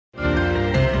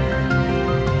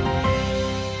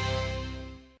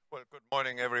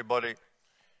Morning, everybody.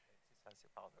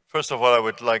 First of all, I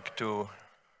would like to,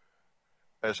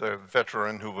 as a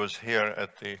veteran who was here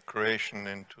at the creation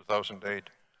in 2008,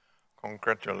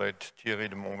 congratulate Thierry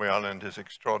de Montréal and his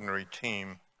extraordinary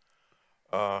team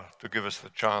to give us the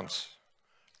chance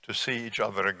to see each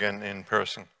other again in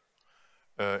person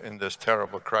in this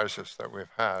terrible crisis that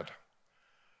we've had.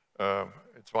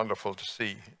 It's wonderful to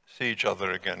see each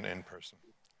other again in person.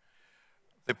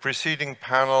 The preceding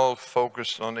panel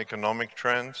focused on economic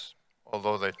trends,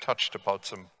 although they touched about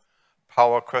some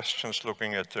power questions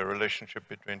looking at the relationship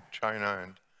between China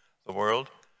and the world.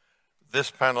 This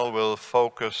panel will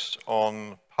focus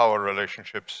on power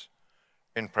relationships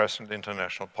in present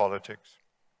international politics.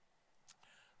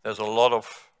 There's a lot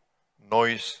of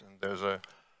noise, and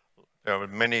there are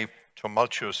many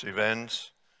tumultuous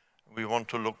events. We want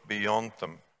to look beyond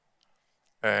them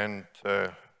and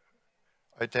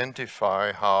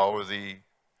identify how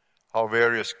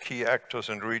various key actors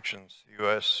and regions,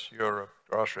 US, Europe,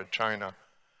 Russia, China,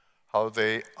 how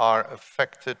they are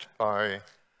affected by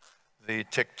the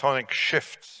tectonic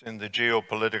shifts in the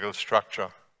geopolitical structure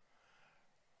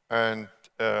and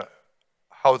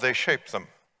how they shape them.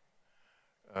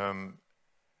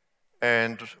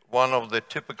 And one of the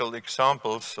typical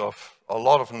examples of a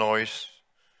lot of noise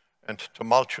and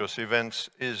tumultuous events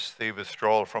is the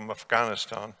withdrawal from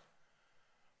Afghanistan.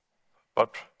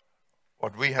 But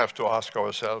what we have to ask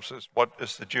ourselves is, what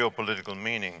is the geopolitical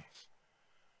meaning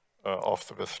of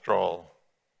the withdrawal?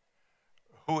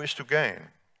 Who is to gain?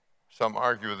 Some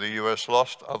argue the US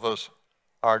lost, others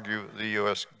argue the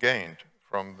US gained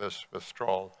from this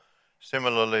withdrawal.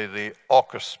 Similarly, the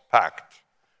AUKUS pact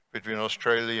between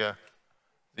Australia,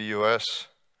 the US,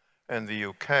 and the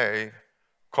UK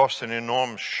caused an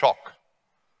enormous shock.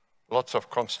 Lots of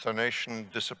consternation,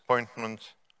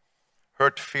 disappointment,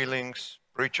 hurt feelings,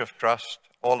 breach of trust,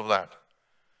 all of that.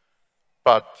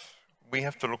 But we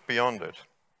have to look beyond it.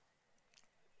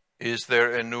 Is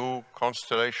there a new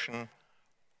constellation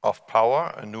of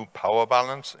power, a new power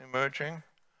balance emerging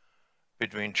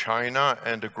between China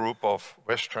and a group of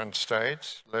Western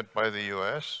states led by the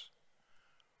US?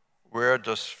 Where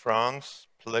does France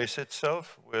place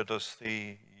itself? Where does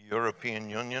the European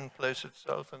Union place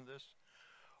itself in this?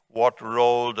 What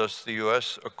role does the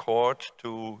US accord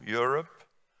to Europe?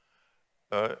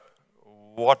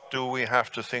 What do we have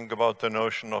to think about the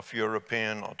notion of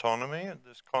European autonomy in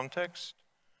this context?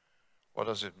 What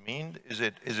does it mean? Is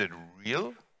it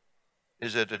real?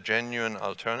 Is it a genuine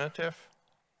alternative?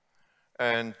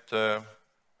 And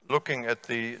looking at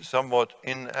the somewhat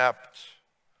inapt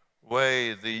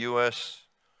way the US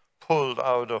pulled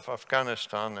out of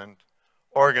Afghanistan and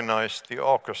organized the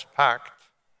AUKUS pact,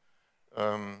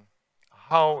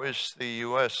 how is the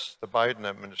US, the Biden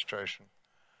administration,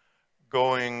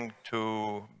 going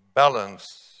to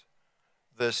balance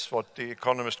this, what the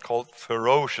economist called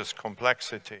ferocious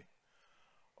complexity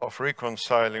of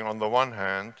reconciling, on the one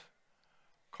hand,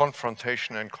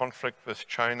 confrontation and conflict with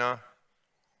China,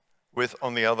 with,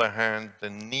 on the other hand, the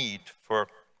need for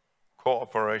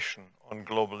cooperation on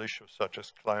global issues such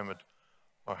as climate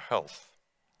or health?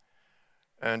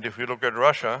 And if we look at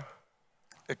Russia,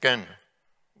 again,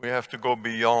 we have to go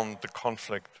beyond the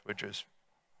conflict, which is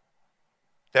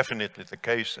definitely the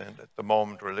case, and at the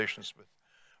moment relations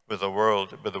with the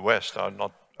world, with the West, are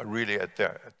not really at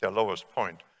their lowest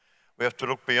point. We have to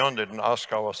look beyond it and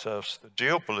ask ourselves the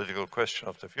geopolitical question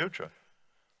of the future.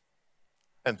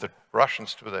 And the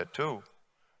Russians do that too.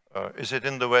 Is it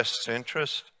in the West's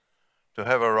interest to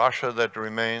have a Russia that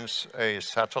remains a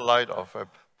satellite of a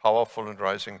powerful and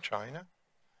rising China?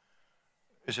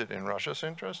 Is it in Russia's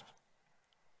interest?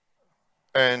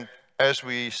 And as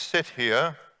we sit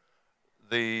here,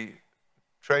 the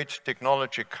Trade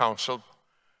Technology Council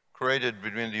created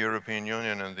between the European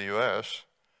Union and the US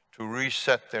to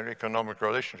reset their economic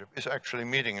relationship is actually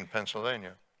meeting in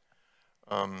Pennsylvania.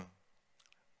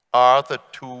 Are the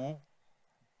two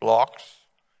blocs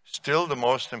still the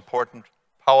most important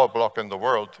power bloc in the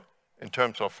world in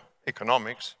terms of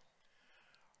economics?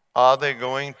 Are they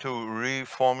going to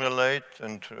reformulate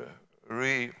and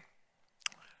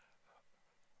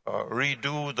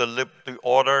redo the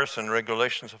orders and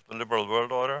regulations of the liberal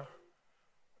world order,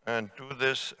 and do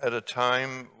this at a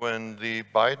time when the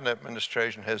Biden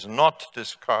administration has not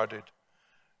discarded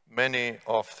many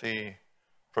of the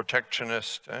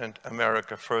protectionist and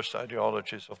America First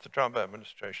ideologies of the Trump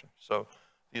administration? So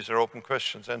these are open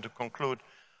questions. And to conclude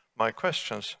my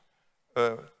questions,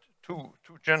 two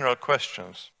general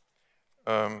questions.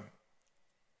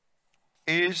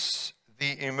 Is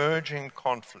the emerging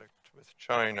conflict with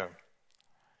China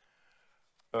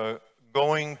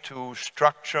going to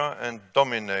structure and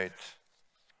dominate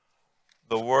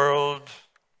the world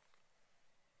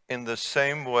in the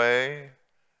same way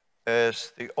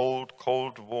as the old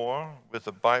Cold War with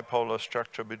the bipolar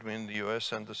structure between the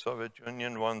US and the Soviet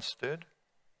Union once did,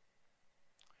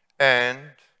 and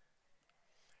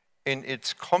in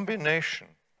its combination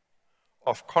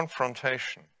of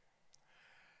confrontation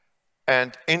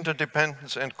and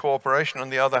interdependence and cooperation on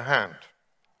the other hand.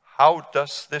 How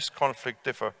does this conflict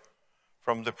differ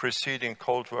from the preceding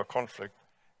Cold War conflict?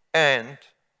 And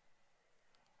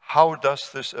how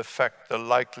does this affect the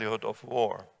likelihood of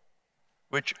war,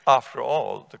 which, after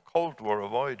all, the Cold War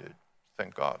avoided,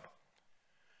 thank God.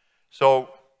 So,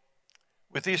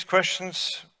 with these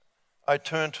questions, I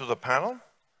turn to the panel,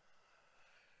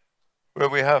 where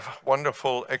we have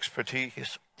wonderful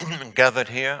expertise gathered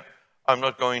here. I'm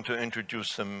not going to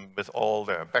introduce them with all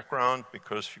their background,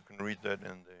 because you can read that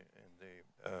in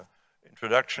the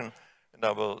introduction. And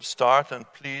I will start, and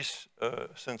please,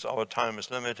 since our time is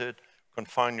limited,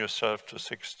 confine yourself to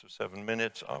 6 to 7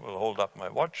 minutes. I will hold up my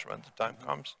watch when the time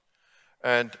comes.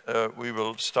 And we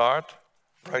will start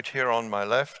right here on my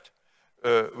left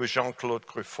with Jean-Claude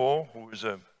Truffaut, who is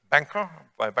a banker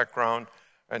by background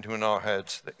and who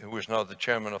is now the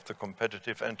chairman of the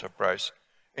Competitive Enterprise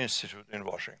Institute in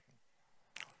Washington.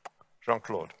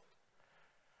 Jean-Claude.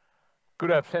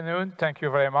 Good afternoon. Thank you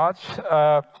very much.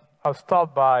 I'll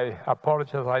start by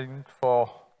apologizing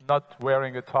for not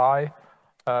wearing a tie.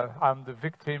 I'm the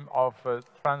victim of a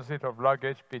transit of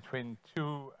luggage between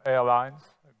 2 airlines.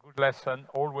 A good lesson,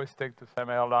 always take the same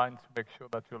airline to make sure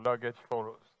that your luggage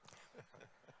follows.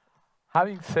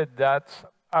 Having said that,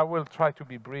 I will try to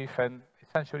be brief and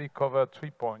essentially cover 3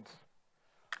 points.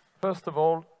 First of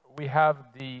all, we have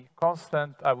the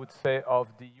constant, I would say, of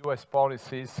the US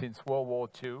policies since World War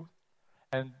II.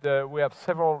 And we have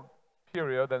several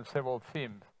periods and several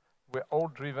themes. We're all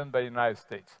driven by the United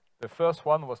States. The first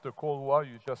one was the Cold War.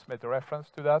 You just made a reference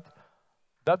to that.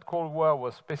 That Cold War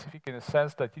was specific in the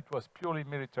sense that it was purely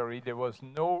military. There was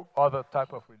no other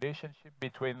type of relationship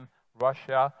between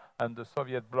Russia and the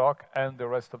Soviet bloc and the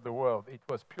rest of the world. It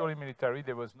was purely military.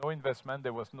 There was no investment.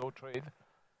 There was no trade.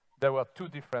 There were 2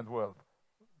 different worlds.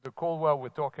 The Cold War we're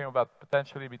talking about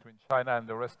potentially between China and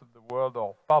the rest of the world,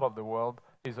 or part of the world,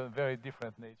 is a very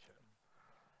different nature.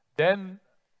 Then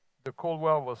the Cold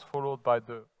War was followed by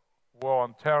the War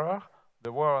on Terror.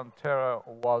 The War on Terror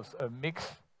was a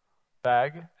mixed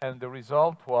bag, and the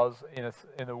result was,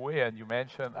 in a way, and you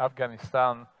mentioned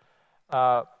Afghanistan.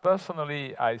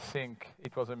 Personally, I think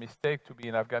it was a mistake to be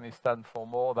in Afghanistan for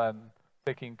more than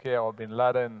taking care of bin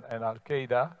Laden and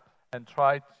Al-Qaeda and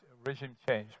tried regime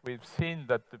change. We've seen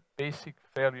that the basic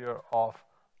failure of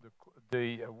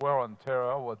the War on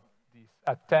Terror was this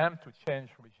attempt to change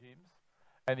regimes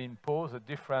and impose a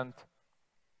different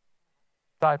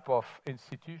type of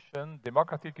institution,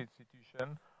 democratic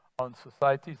institution, on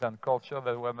societies and culture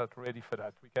that were not ready for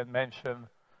that. We can mention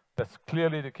that's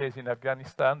clearly the case in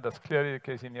Afghanistan, that's clearly the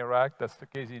case in Iraq, that's the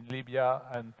case in Libya,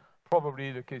 and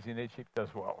probably the case in Egypt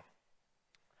as well.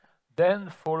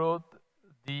 Then followed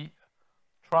the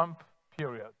Trump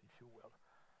period, if you will.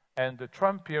 And the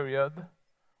Trump period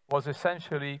was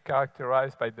essentially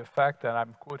characterized by the fact, and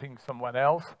I'm quoting someone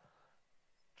else,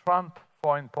 Trump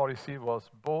foreign policy was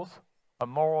both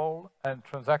moral and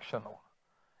transactional.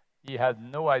 He had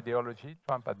no ideology.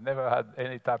 Trump had never had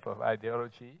any type of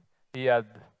ideology. He had,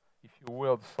 if you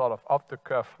will, sort of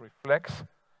off-the-cuff reflex.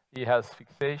 He has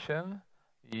fixation.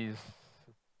 He's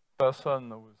a person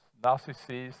who's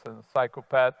narcissist and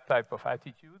psychopath type of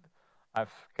attitude. I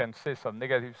can say some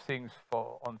negative things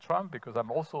on Trump because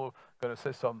I'm also going to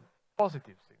say some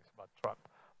positive things about Trump.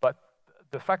 But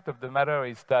the fact of the matter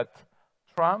is that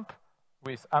Trump,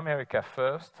 with America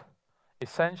First,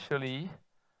 essentially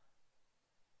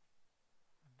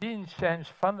didn't change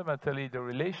fundamentally the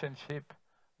relationship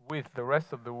with the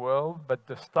rest of the world, but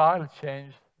the style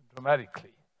changed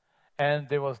dramatically. And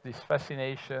there was this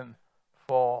fascination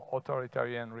for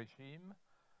authoritarian regime,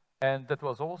 and that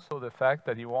was also the fact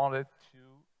that he wanted to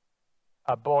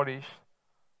abolish,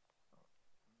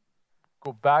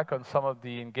 go back on some of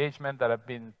the engagement that have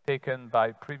been taken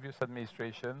by previous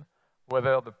administration,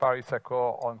 whether the Paris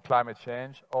Accord on climate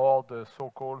change or the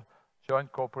so-called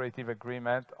Joint Cooperative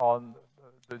Agreement on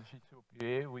the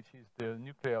G2PA, which is the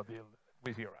nuclear deal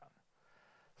with Iran.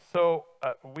 So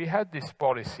we had this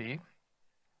policy,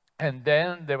 and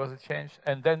then there was a change,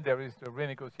 and then there is the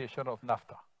renegotiation of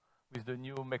NAFTA with the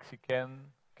new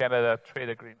Mexican-Canada trade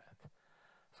agreement.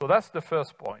 So that's the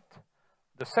first point.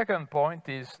 The second point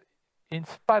is, in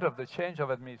spite of the change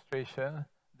of administration,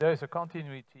 there is a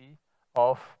continuity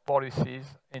of policies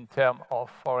in terms of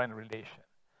foreign relations.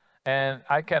 And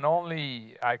I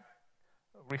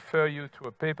refer you to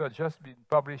a paper just been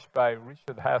published by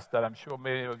Richard Hess that I'm sure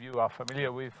many of you are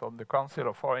familiar with from the Council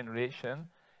of Foreign Relations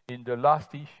in the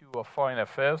last issue of Foreign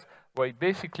Affairs, where it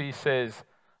basically says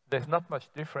there's not much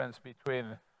difference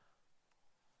between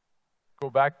go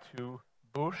back to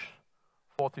Bush,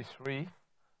 43,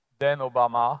 then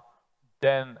Obama,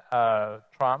 then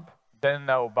Trump, then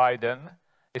now Biden.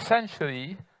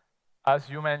 Essentially, as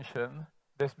you mentioned,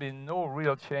 there's been no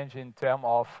real change in terms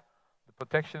of the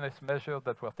protectionist measures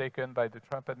that were taken by the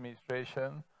Trump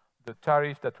administration, the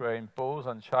tariffs that were imposed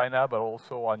on China, but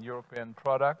also on European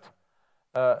products,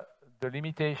 the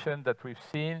limitation that we've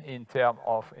seen in terms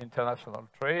of international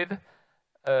trade.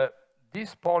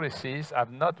 These policies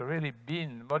have not really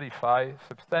been modified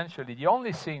substantially. The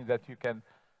only thing that you can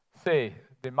say,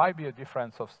 there might be a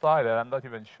difference of style, and I'm not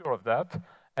even sure of that.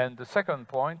 And the second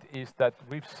point is that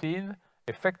we've seen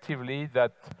effectively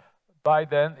that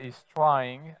Biden is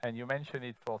trying, and you mentioned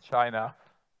it for China,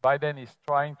 Biden is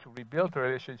trying to rebuild the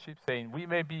relationship, saying we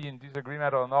may be in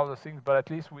disagreement on other things, but at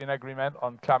least we're in agreement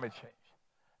on climate change.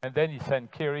 And then he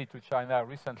sent Kerry to China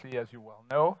recently, as you well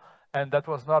know, and that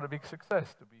was not a big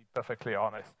success, to be perfectly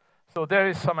honest. So there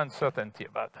is some uncertainty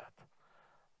about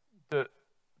that.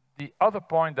 The other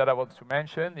point that I want to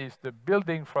mention is the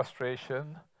building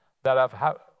frustration that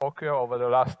have occurred over the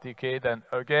last decade and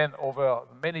again over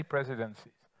many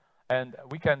presidencies. And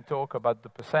we can talk about the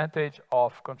percentage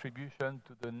of contribution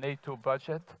to the NATO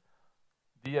budget.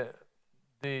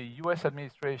 The US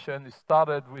administration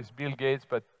started with Bill Gates,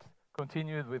 but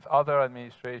continued with other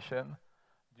administration,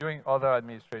 during other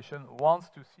administration, wants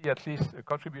to see at least a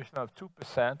contribution of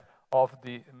 2% of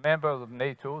the members of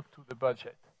NATO to the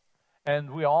budget.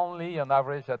 And we are only on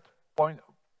average at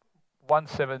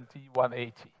 170,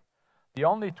 180. The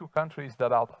only two countries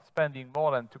that are spending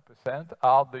more than 2%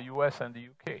 are the US and the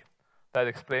UK. That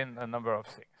explains a number of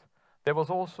things. There was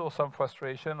also some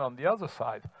frustration on the other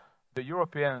side. The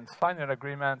Europeans signed an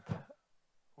agreement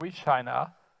with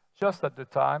China just at the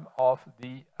time of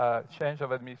the change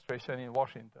of administration in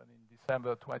Washington in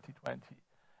December 2020.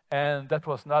 And that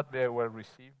was not very well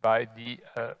received by the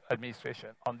administration.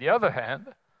 On the other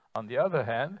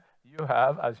hand, you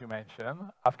have, as you mentioned,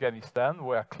 Afghanistan,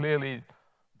 where clearly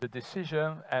the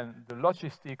decision and the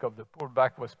logistic of the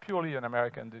pullback was purely an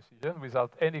American decision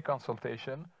without any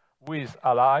consultation with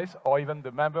allies or even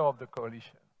the member of the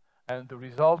coalition. And the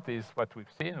result is what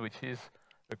we've seen, which is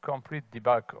a complete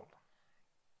debacle.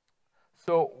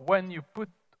 So when you put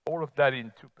all of that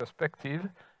into perspective,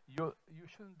 you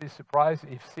shouldn't be surprised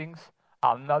if things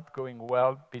are not going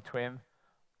well between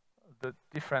the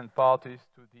different parties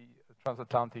to the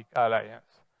Transatlantic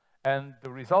Alliance. And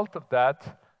the result of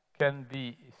that can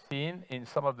be seen in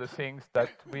some of the things that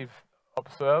we've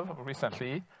observed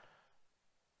recently.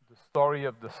 The story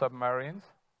of the submarines.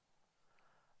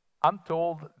 I'm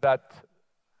told that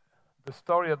the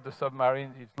story of the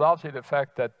submarine is largely the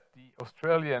fact that the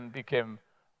Australians became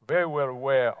very well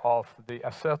aware of the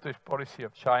assertive policy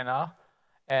of China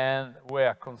and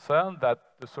were concerned that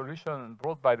the solution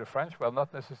brought by the French were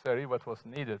not necessarily what was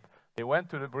needed. They went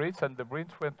to the Brits and the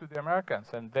Brits went to the Americans,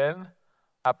 and then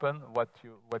happened what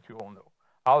you all know.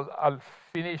 I'll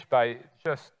finish by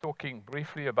just talking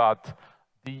briefly about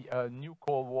the new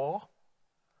Cold War.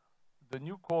 The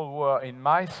new Cold War, in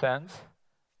my sense,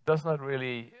 does not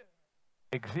really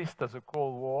exist as a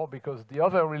Cold War because the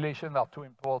other relations are too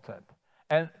important.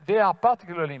 And they are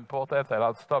particularly important, and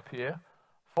I'll stop here,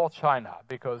 for China,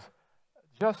 because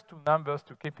just two numbers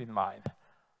to keep in mind.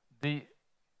 The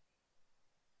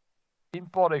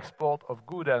import-export of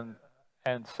goods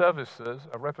and services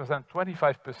represent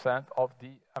 25% of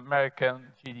the American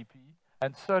GDP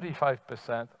and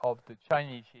 35% of the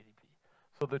Chinese GDP.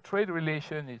 So the trade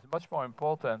relation is much more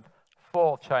important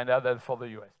for China than for the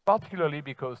US, particularly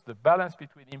because the balance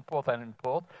between import and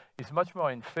import is much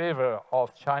more in favor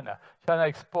of China. China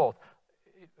export.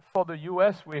 For the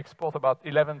US, we export about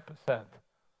 11%.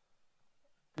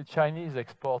 The Chinese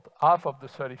export half of the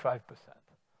 35%.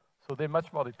 So they're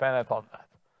much more dependent on that.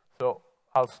 So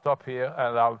I'll stop here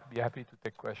and I'll be happy to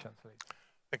take questions later.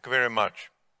 Thank you very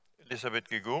much. Elisabeth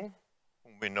Guigou,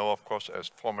 whom we know, of course, as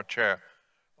former chair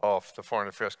of the Foreign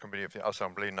Affairs Committee of the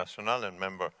Assemblée Nationale and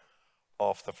member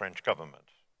of the French government.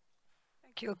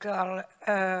 Thank you, Carl.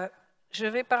 Je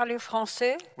vais parler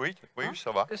français. Oui, oui,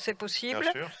 ça va. C'est possible.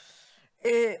 Bien sûr.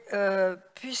 Et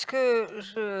puisque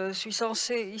je suis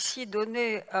censée ici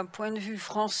donner un point de vue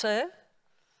français,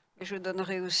 et je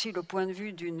donnerai aussi le point de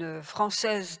vue d'une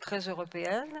Française très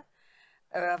européenne,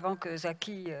 avant que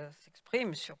Zaki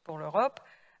s'exprime pour l'Europe,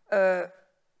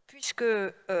 puisque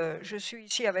je suis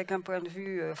ici avec un point de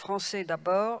vue français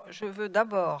d'abord, je veux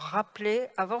d'abord rappeler,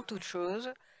 avant toute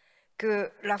chose,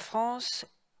 que la France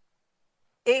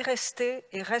est restée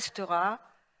et restera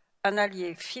un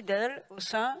allié fidèle au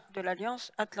sein de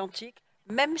l'Alliance Atlantique,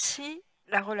 même si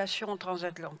la relation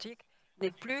transatlantique n'est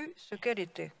plus ce qu'elle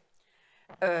était.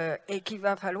 Et qu'il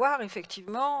va falloir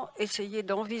effectivement essayer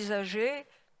d'envisager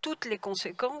toutes les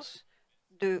conséquences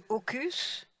de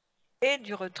AUKUS et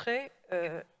du retrait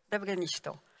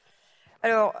d'Afghanistan.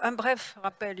 Alors, un bref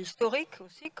rappel historique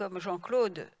aussi, comme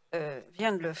Jean-Claude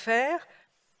vient de le faire.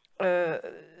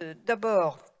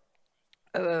 D'abord,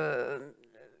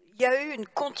 il y a eu une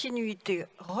continuité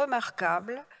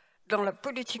remarquable dans la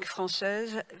politique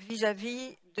française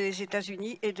vis-à-vis des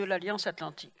États-Unis et de l'Alliance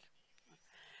Atlantique.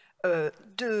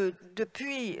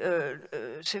 Depuis,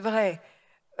 c'est vrai,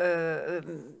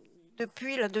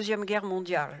 depuis la Deuxième Guerre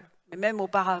mondiale, mais même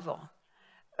auparavant,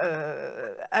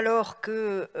 alors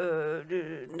que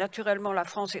naturellement la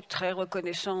France est très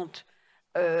reconnaissante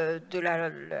de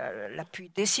l'appui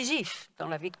décisif dans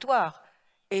la victoire,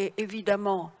 et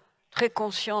évidemment très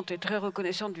consciente et très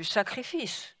reconnaissante du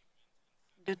sacrifice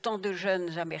de tant de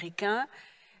jeunes Américains,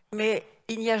 mais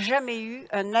il n'y a jamais eu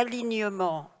un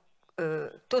alignement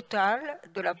total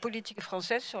de la politique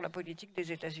française sur la politique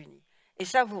des États-Unis. Et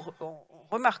ça, on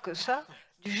remarque ça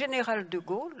du général de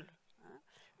Gaulle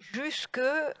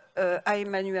jusqu'à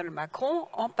Emmanuel Macron,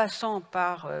 en passant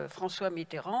par François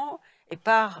Mitterrand et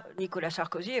par Nicolas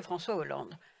Sarkozy et François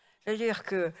Hollande. C'est-à-dire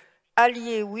que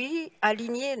alliés, oui,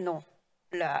 alignés, non.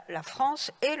 La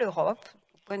France et l'Europe,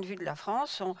 au point de vue de la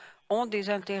France, ont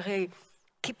des intérêts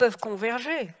qui peuvent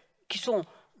converger, qui sont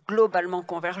globalement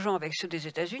convergents avec ceux des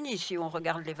États-Unis, si on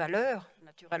regarde les valeurs,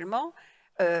 naturellement,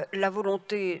 la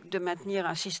volonté de maintenir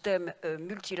un système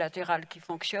multilatéral qui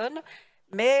fonctionne,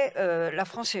 mais la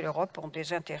France et l'Europe ont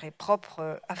des intérêts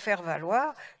propres à faire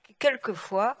valoir, qui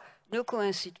quelquefois ne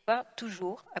coïncident pas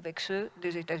toujours avec ceux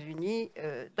des États-Unis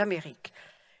d'Amérique.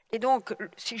 Et donc,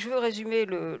 si je veux résumer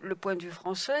le point de vue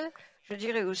français, je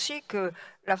dirais aussi que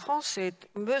la France,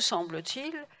 me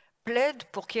semble-t-il, plaide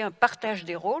pour qu'il y ait un partage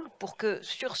des rôles, pour que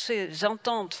sur ces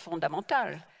ententes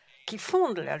fondamentales qui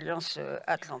fondent l'Alliance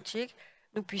Atlantique,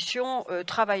 nous puissions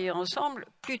travailler ensemble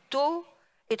plutôt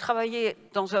et travailler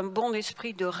dans un bon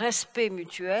esprit de respect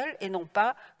mutuel et non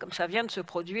pas, comme ça vient de se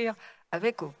produire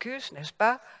avec AUKUS, n'est-ce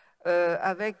pas,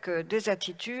 avec des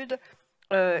attitudes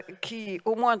qui,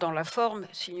 au moins dans la forme,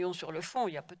 signons sur le fond,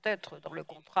 il y a peut-être dans le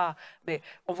contrat, mais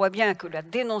on voit bien que la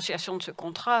dénonciation de ce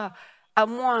contrat a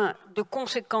moins de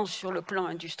conséquences sur le plan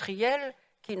industriel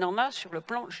qu'il n'en a sur le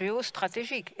plan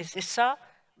géostratégique. Et c'est ça,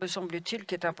 me semble-t-il,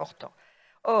 qui est important.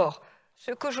 Or,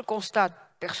 ce que je constate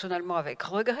personnellement avec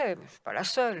regret, mais je ne suis pas la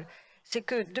seule, c'est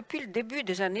que depuis le début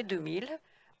des années 2000,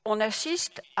 on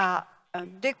assiste à un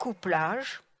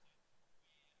découplage,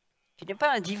 qui n'est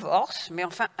pas un divorce, mais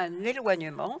enfin un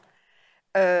éloignement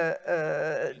de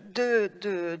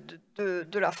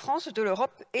la France, de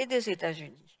l'Europe et des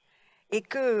États-Unis. Et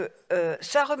que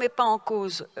ça ne remet pas en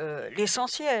cause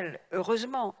l'essentiel,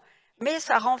 heureusement, mais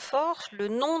ça renforce le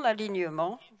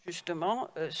non-alignement, justement,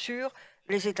 sur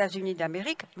les États-Unis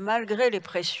d'Amérique, malgré les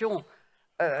pressions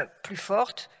plus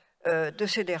fortes de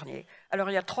ces derniers.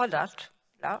 Alors, il y a 3 dates,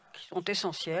 là, qui sont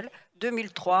essentielles.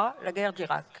 2003, la guerre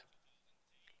d'Irak,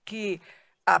 qui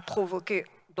a provoqué,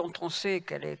 dont on sait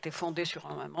qu'elle a été fondée sur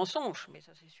un mensonge, mais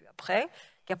ça s'est su après,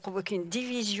 qui a provoqué une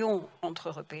division entre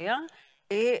Européens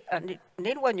et un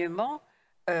éloignement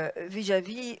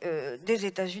vis-à-vis des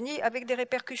États-Unis, avec des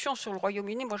répercussions sur le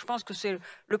Royaume-Uni. Moi, je pense que c'est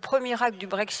le premier acte du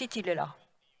Brexit, il est là,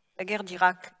 la guerre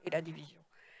d'Irak et la division.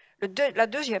 La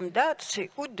deuxième date, c'est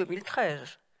août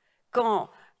 2013, quand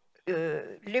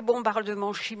les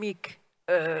bombardements chimiques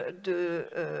de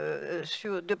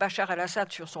Bachar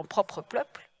al-Assad sur son propre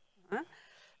peuple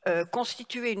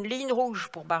constituaient une ligne rouge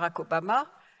pour Barack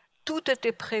Obama. Tout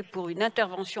était prêt pour une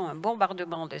intervention, un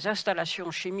bombardement des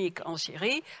installations chimiques en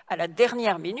Syrie. À la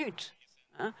dernière minute,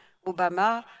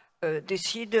 Obama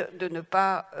décide de ne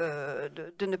pas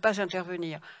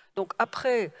intervenir. Donc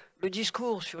après le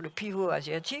discours sur le pivot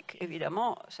asiatique,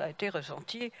 évidemment, ça a été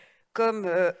ressenti comme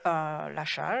un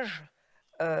lâchage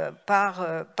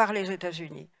par les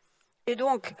États-Unis. Et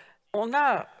donc, on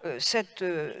a cette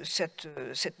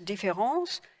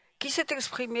différence qui s'est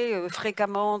exprimée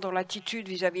fréquemment dans l'attitude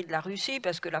vis-à-vis de la Russie,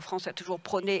 parce que la France a toujours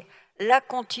prôné la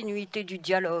continuité du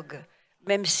dialogue,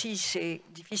 même si c'est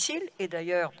difficile, et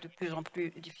d'ailleurs de plus en plus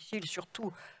difficile,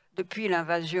 surtout depuis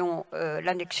l'invasion,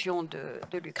 l'annexion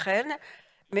de l'Ukraine,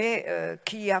 mais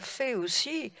qui a fait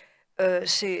aussi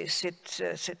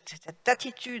cette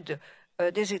attitude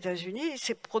des États-Unis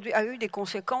a eu des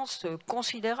conséquences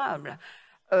considérables.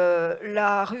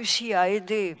 La Russie a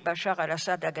aidé Bachar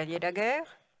al-Assad à gagner la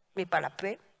guerre, mais pas la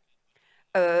paix.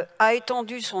 a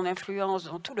étendu son influence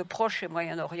dans tout le Proche et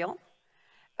Moyen-Orient.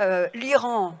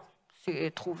 L'Iran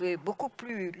s'est trouvé beaucoup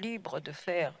plus libre de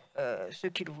faire ce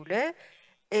qu'il voulait,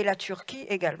 et la Turquie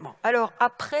également. Alors,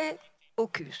 après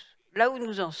AUKUS, là où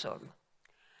nous en sommes,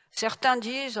 certains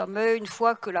disent « mais une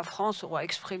fois que la France aura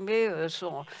exprimé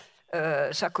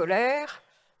sa colère,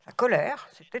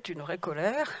 c'était une vraie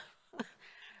colère,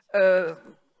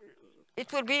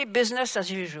 it will be business as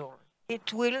usual.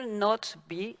 It will not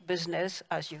be business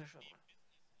as usual. »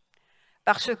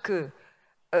 Parce que,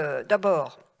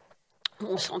 d'abord,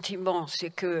 mon sentiment,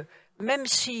 c'est que même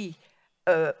si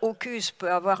AUKUS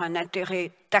peut avoir un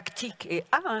intérêt tactique et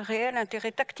a un réel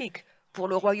intérêt tactique, pour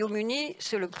le Royaume-Uni,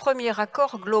 c'est le premier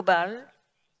accord global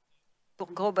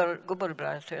pour Global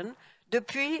Britain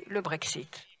depuis le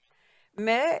Brexit.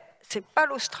 Mais ce n'est pas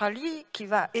l'Australie qui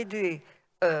va aider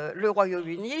le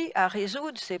Royaume-Uni à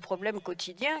résoudre ces problèmes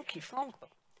quotidiens qui font.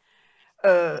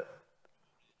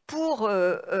 Pour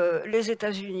les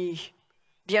États-Unis,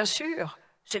 bien sûr,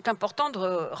 c'est important de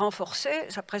renforcer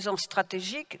sa présence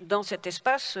stratégique dans cet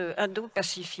espace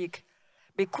indo-pacifique.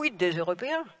 Mais quid des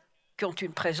Européens qui ont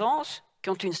une présence, qui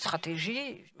ont une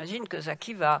stratégie? J'imagine que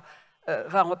Zaki va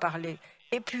en reparler.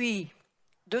 Et puis,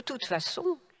 de toute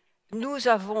façon, nous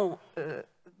avons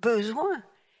besoin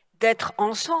d'être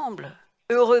ensemble,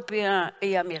 Européens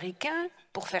et Américains,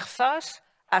 pour faire face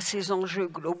à ces enjeux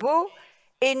globaux.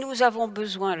 Et nous avons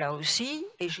besoin là aussi,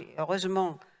 et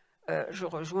heureusement, je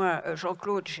rejoins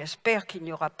Jean-Claude, j'espère qu'il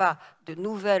n'y aura pas de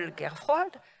nouvelle guerre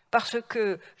froide, parce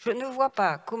que je ne vois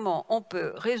pas comment on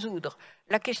peut résoudre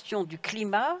la question du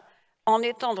climat en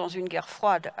étant dans une guerre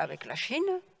froide avec la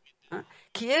Chine, hein,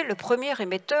 qui est le premier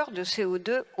émetteur de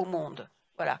CO2 au monde.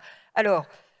 Voilà. Alors,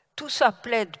 tout ça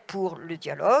plaide pour le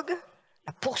dialogue,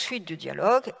 la poursuite du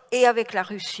dialogue, et avec la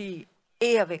Russie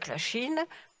et avec la Chine.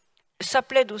 Ça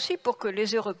plaide aussi pour que les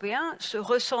Européens se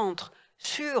recentrent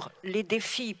sur les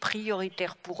défis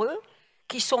prioritaires pour eux,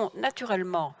 qui sont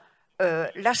naturellement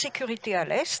la sécurité à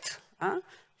l'Est. Hein.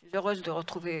 Je suis heureuse de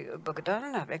retrouver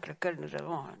Bogdan, avec lequel nous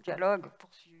avons un dialogue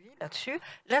poursuivi là-dessus.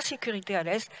 La sécurité à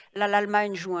l'Est, là,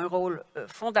 l'Allemagne joue un rôle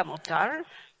fondamental,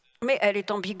 mais elle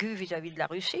est ambiguë vis-à-vis de la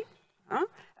Russie, hein,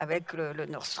 avec le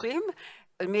Nord Stream.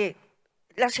 Mais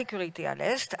la sécurité à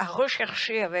l'Est, à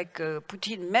rechercher avec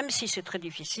Poutine, même si c'est très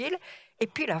difficile. Et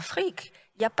puis l'Afrique.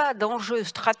 Il n'y a pas d'enjeu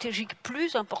stratégique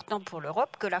plus important pour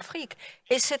l'Europe que l'Afrique.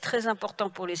 Et c'est très important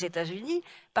pour les États-Unis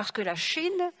parce que la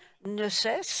Chine ne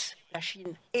cesse, la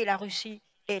Chine et la Russie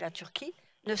et la Turquie,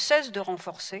 ne cessent de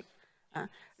renforcer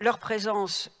leur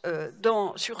présence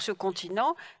sur ce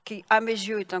continent qui, à mes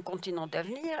yeux, est un continent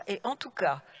d'avenir. Et en tout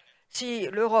cas, si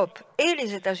l'Europe et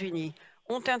les États-Unis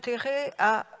ont intérêt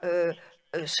à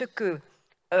ce que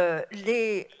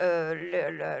le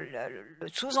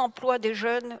sous-emploi des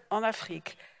jeunes en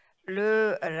Afrique,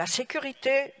 la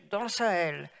sécurité dans le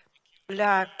Sahel,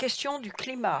 la question du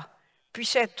climat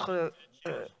puisse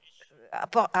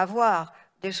avoir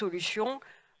des solutions,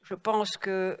 je pense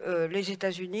que les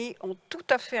États-Unis ont tout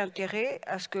à fait intérêt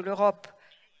à ce que l'Europe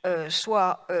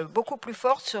soit beaucoup plus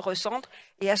forte, se recentre,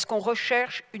 et à ce qu'on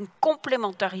recherche une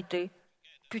complémentarité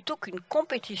plutôt qu'une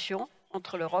compétition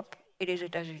entre l'Europe et les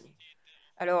États-Unis.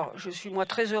 Alors, je suis moi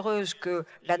très heureuse que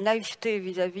la naïveté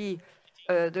vis-à-vis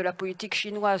de la politique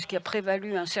chinoise qui a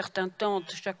prévalu un certain temps,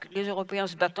 les Européens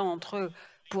se battant entre eux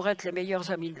pour être les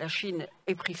meilleurs amis de la Chine,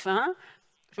 ait pris fin.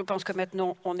 Je pense que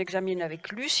maintenant, on examine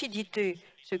avec lucidité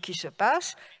ce qui se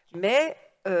passe, mais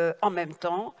en même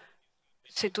temps,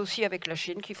 c'est aussi avec la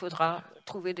Chine qu'il faudra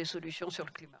trouver des solutions sur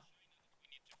le climat.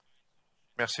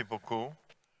 Merci beaucoup.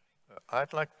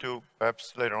 I'd like to,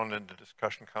 perhaps later on in the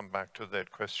discussion, come back to that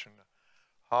question.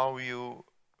 How you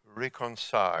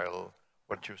reconcile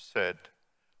what you said,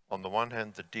 on the one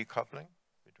hand, the decoupling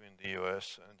between the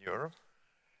US and Europe,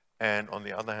 and on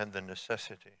the other hand, the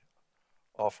necessity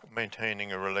of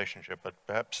maintaining a relationship. But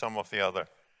perhaps some of the other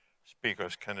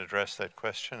speakers can address that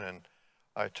question, and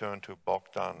I turn to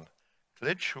Bogdan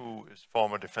Klic, who is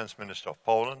former defense minister of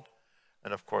Poland,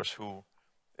 and of course, who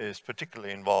is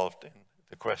particularly involved in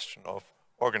the question of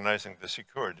organizing the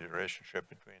security relationship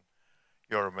between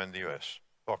Europe and the US.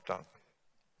 Bogdan.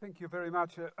 Thank you very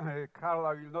much, Carl.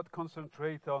 I will not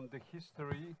concentrate on the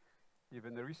history,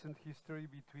 even the recent history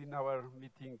between our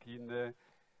meeting in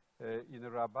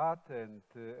Rabat and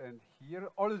here,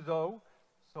 although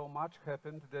so much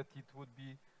happened that it would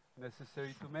be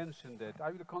necessary to mention that. I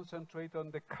will concentrate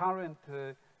on the current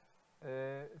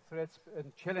threats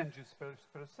and challenges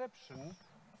perception,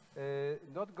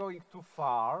 not going too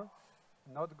far,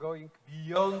 not going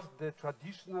beyond the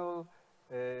traditional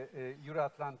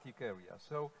Euro-Atlantic area.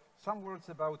 So some words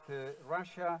about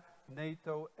Russia,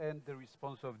 NATO and the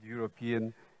response of the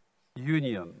European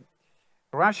Union.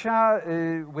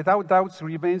 Russia, without doubts,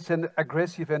 remains an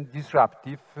aggressive and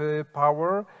disruptive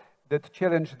power that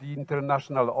challenged the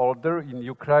international order. In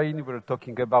Ukraine, we were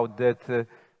talking about that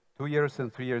 2 years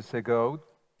and 3 years ago,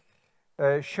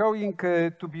 showing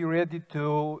to be ready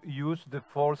to use the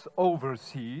force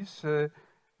overseas,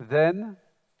 then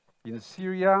in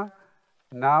Syria,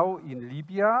 now in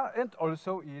Libya, and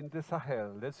also in the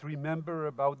Sahel. Let's remember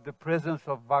about the presence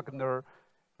of Wagner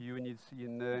units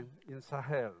in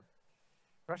Sahel.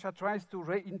 Russia tries to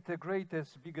reintegrate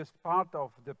as biggest part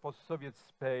of the post-Soviet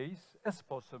space as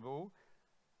possible.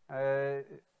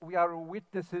 We are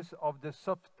witnesses of the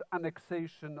soft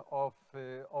annexation of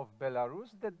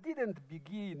Belarus that didn't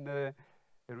begin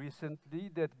recently,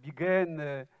 that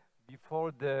began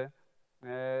before the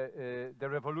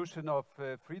revolution of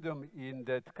freedom in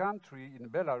that country, in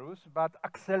Belarus, but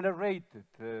accelerated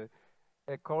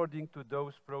according to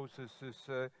those processes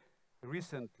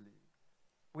recently.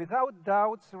 Without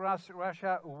doubts,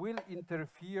 Russia will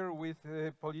interfere with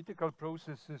political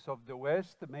processes of the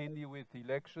West, mainly with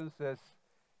elections, as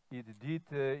it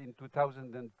did in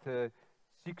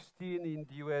 2016 in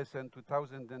the US and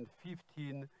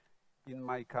 2015 in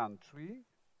my country,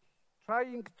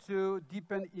 trying to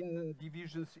deepen in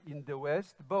divisions in the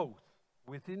West, both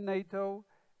within NATO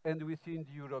and within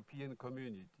the European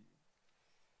community.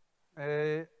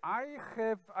 I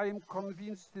am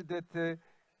convinced that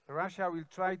Russia will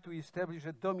try to establish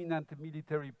a dominant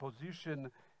military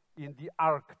position in the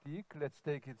Arctic. Let's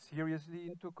take it seriously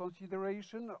into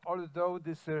consideration, although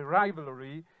this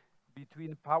rivalry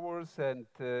between powers and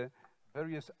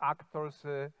various actors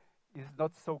is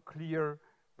not so clear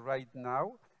right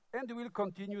now, and will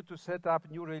continue to set up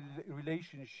new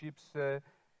relationships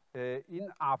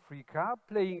in Africa,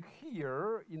 playing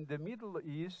here in the Middle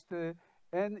East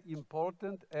an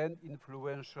important and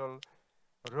influential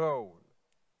role.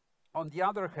 On the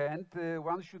other hand,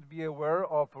 one should be aware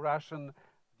of Russian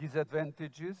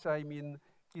disadvantages. I mean,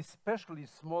 especially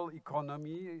small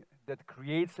economy that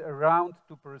creates around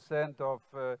 2% of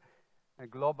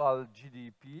global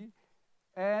GDP,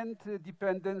 and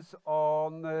dependence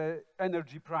on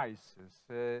energy prices.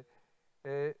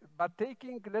 But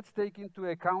let's take into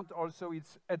account also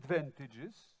its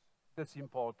advantages. That's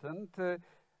important.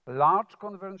 Large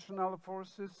conventional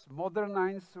forces,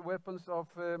 modernized weapons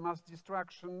of mass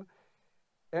destruction,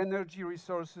 energy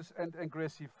resources, and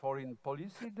aggressive foreign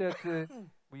policy that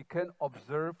we can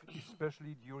observe,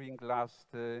 especially during last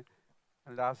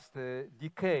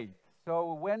decade.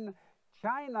 So when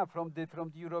China, from the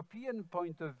European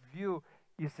point of view,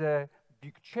 is a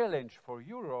big challenge for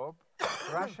Europe,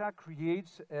 Russia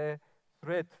creates a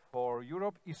threat for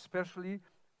Europe, especially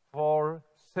for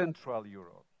Central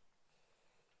Europe.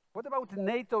 What about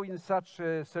NATO in such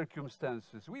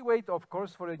circumstances? We wait, of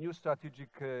course, for a new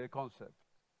strategic concept.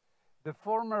 The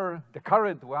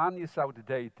current one is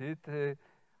outdated.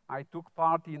 I took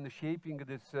part in shaping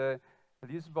this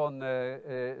Lisbon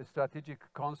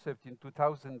strategic concept in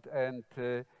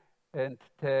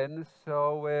 2010.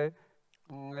 So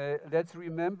let's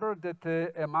remember that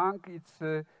among its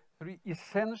 3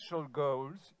 essential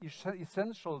goals,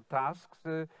 essential tasks,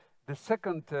 the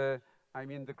second,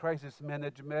 the crisis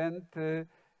management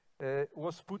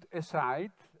was put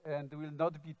aside and will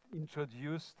not be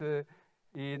introduced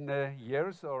in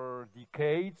years or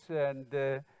decades, and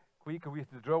quick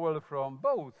withdrawal from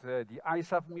both the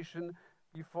ISAF mission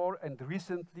before and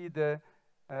recently the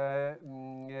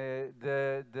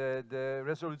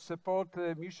Resolute Support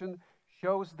mission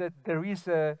shows that there is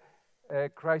a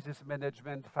crisis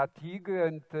management fatigue,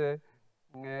 and the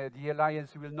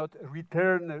alliance will not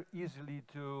return easily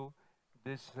to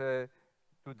this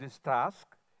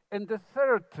task. And the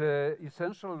third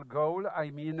essential goal,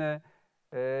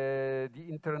 the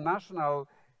international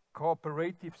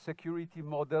cooperative security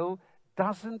model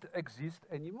doesn't exist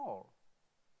anymore.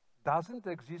 Doesn't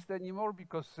exist anymore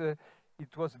because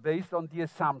it was based on the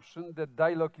assumption that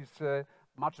dialogue is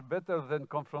much better than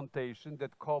confrontation,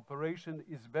 that cooperation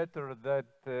is better than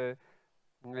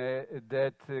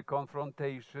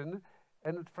confrontation.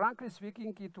 And frankly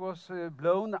speaking, it was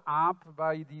blown up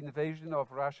by the invasion of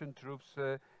Russian troops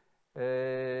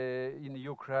in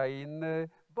Ukraine,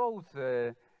 both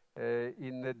in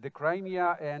the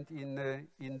Crimea and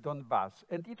in Donbass.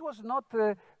 And it was not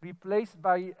replaced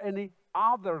by any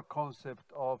other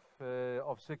concept of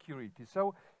security.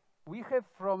 So we have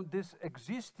from this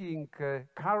existing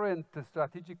current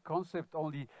strategic concept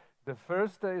only the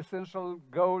first essential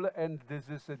goal, and this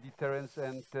is deterrence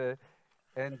and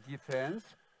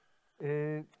defense.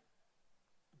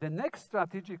 The next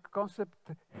strategic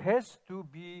concept has to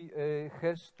be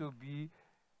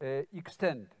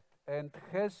extended and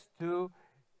has to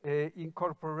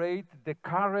incorporate the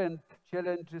current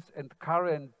challenges and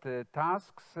current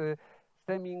tasks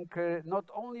stemming not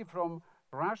only from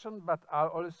Russian but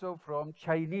also from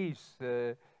Chinese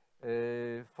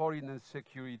foreign and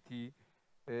security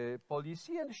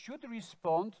policy, and should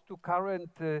respond to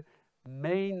current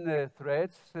main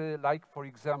threats like, for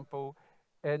example,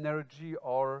 energy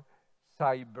or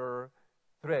cyber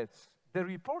threats. The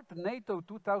report NATO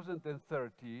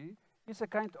 2030 is a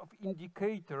kind of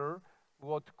indicator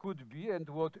what could be and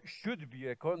what should be,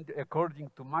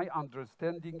 according to my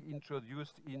understanding,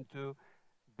 introduced into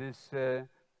this,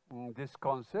 this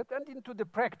concept and into the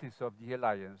practice of the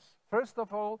alliance. First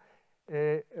of all,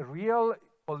 real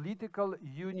political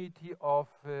unity of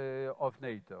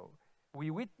NATO.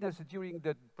 We witnessed during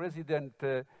the President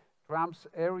Trump's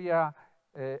era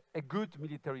a good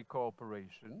military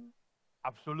cooperation,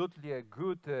 absolutely a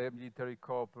good military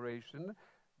cooperation,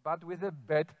 but with a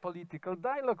bad political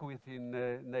dialogue within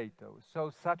NATO. So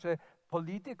such a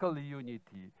political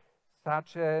unity,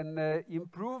 such an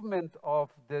improvement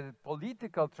of the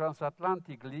political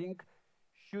transatlantic link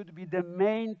should be the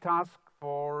main task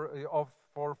for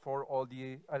all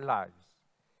the allies.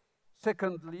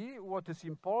 Secondly, what is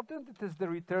important, it is the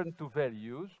return to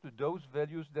values, to those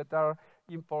values that are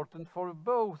important for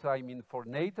both, I mean for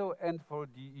NATO and for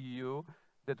the EU,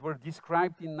 that were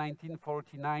described in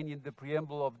 1949 in the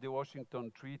preamble of the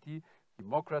Washington Treaty: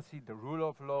 democracy, the rule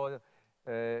of law,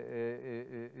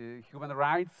 human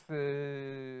rights,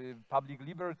 public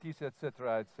liberties,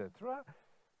 etc., etc.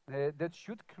 That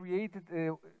should create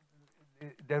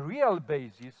the real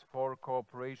basis for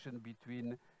cooperation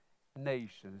between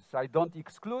nations. I don't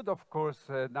exclude, of course,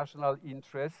 national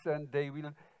interests, and they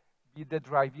will be the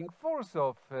driving force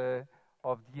of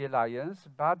the alliance,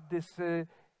 but this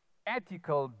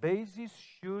ethical basis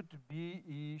should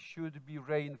be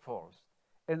reinforced.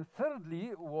 And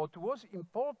thirdly, what was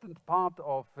important part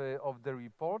of the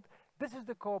report, this is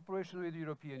the cooperation with the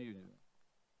European Union.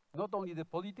 Not only the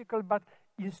political, but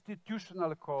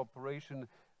institutional cooperation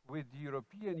with the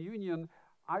European Union.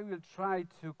 I will try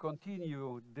to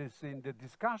continue this in the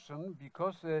discussion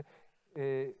because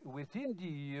within the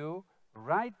EU,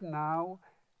 right now,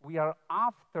 we are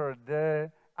after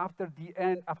the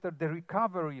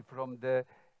recovery from the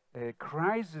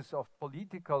crisis of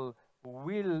political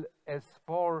will as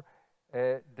for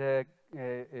the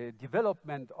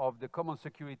development of the common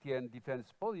security and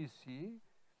defense policy,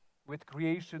 with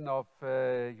creation of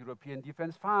European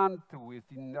Defense Fund, with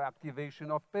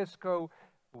activation of PESCO,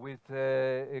 with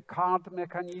a card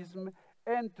mechanism,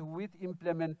 and with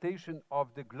implementation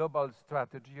of the global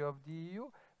strategy of the EU.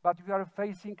 But we are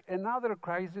facing another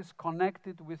crisis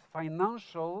connected with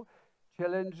financial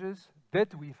challenges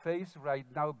that we face right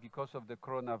now because of the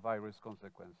coronavirus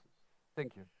consequences.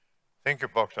 Thank you. Thank you,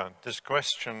 Bogdan. This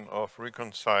question of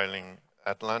reconciling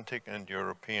Atlantic and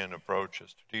European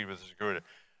approaches to deal with security,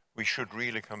 we should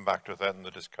really come back to that in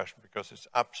the discussion because it's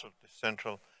absolutely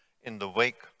central in the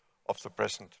wake of the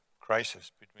present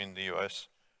crisis between the US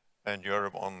and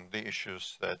Europe on the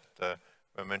issues that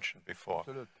were mentioned before.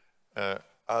 Absolutely.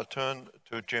 I'll turn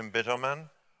to Jim Bitterman,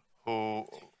 who...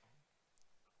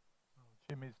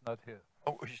 Jim is not here.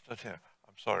 Oh, he's not here.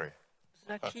 I'm sorry.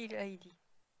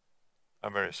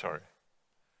 I'm very sorry.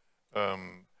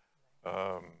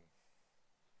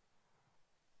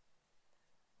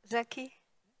 Zaki?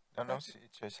 No,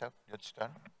 it's yourself. It's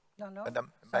done. No.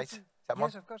 Someone?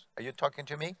 Yes, of course. Are you talking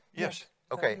to me? Yes.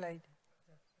 Okay.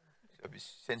 So,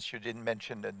 since you didn't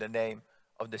mention the name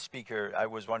of the speaker, I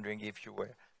was wondering if you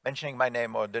were mentioning my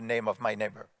name or the name of my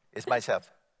neighbor. It's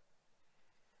myself.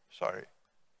 Sorry.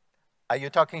 Are you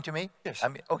talking to me? Yes.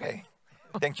 Okay.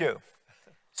 Thank you.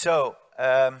 So,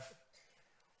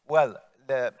 well,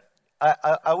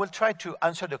 I will try to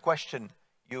answer the question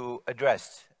you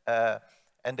addressed.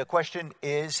 And the question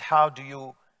is, how do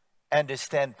you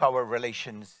understand power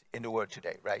relations in the world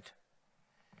today, right?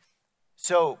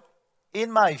 So,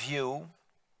 in my view,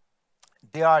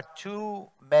 there are two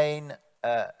main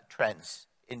trends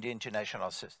in the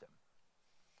international system.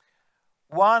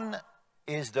 One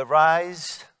is the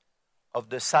rise of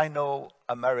the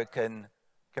Sino-American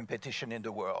competition in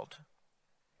the world,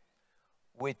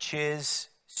 which is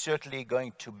certainly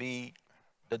going to be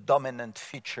the dominant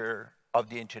feature of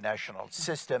the international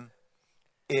system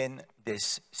in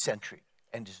this century.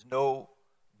 And there's no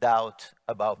doubt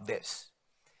about this.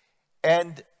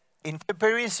 And in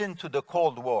comparison to the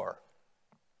Cold War,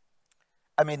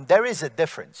 I mean, there is a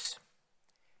difference.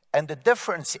 And the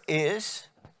difference is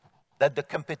that the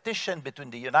competition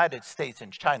between the United States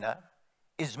and China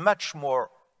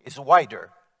is wider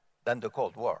than the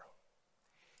Cold War,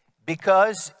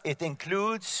 because it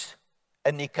includes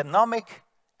an economic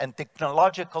and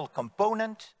technological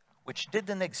component which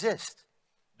didn't exist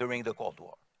during the Cold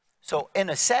War. So in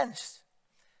a sense,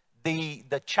 the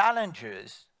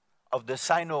challenges of the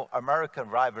Sino-American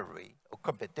rivalry or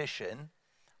competition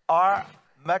are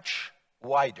much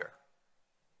wider.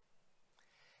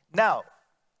 Now,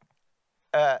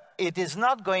 it is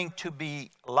not going to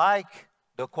be like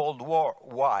the Cold War.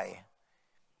 Why?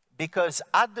 Because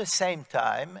at the same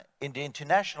time, in the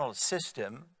international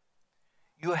system,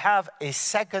 you have a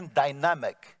second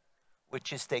dynamic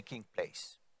which is taking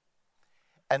place.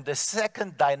 And the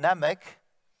second dynamic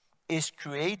is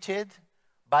created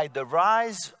by the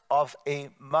rise of a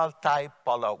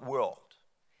multipolar world.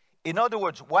 In other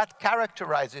words, what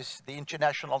characterizes the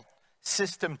international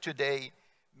system today,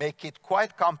 make it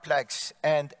quite complex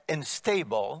and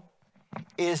unstable,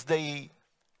 is the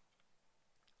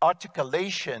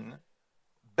articulation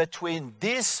between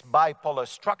this bipolar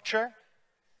structure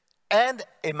and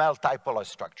a multipolar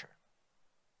structure.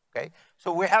 Okay?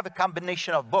 So we have a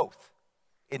combination of both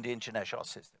in the international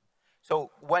system.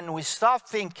 So when we start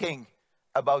thinking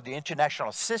about the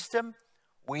international system,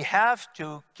 we have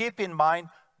to keep in mind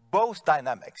both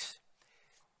dynamics.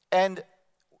 And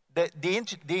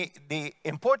the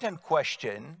important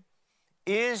question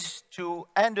is to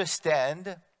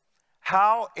understand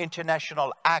how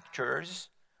international actors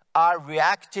are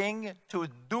reacting to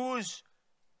those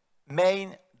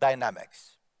main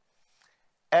dynamics.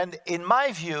 And in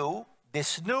my view,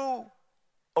 this new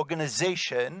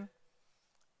organization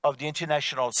of the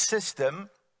international system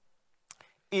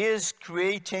is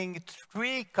creating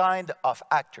three kinds of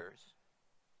actors.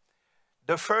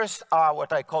 The first are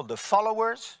what I call the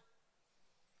followers.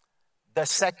 The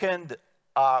second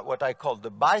are what I call the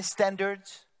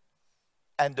bystanders.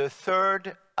 And the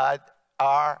third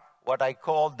are what I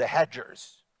call the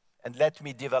hedgers. And let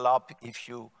me develop, if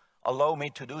you allow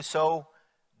me to do so,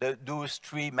 those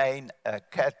three main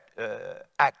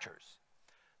actors.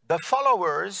 The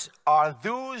followers are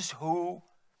those who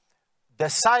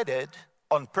decided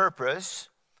on purpose,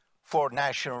 for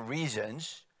national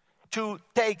reasons, to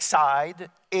take side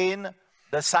in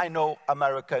the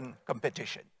Sino-American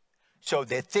competition. So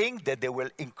they think that they will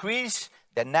increase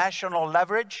the national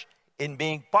leverage in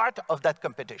being part of that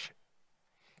competition.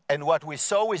 And what we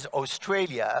saw with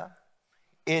Australia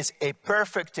is a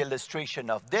perfect illustration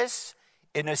of this,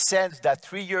 in a sense that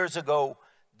 3 years ago,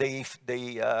 the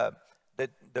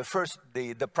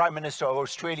Prime Minister of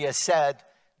Australia said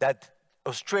that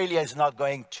Australia is not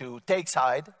going to take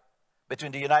side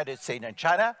between the United States and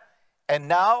China, and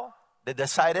now they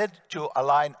decided to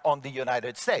align on the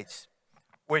United States,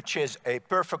 which is a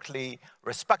perfectly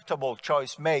respectable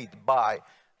choice made by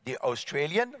the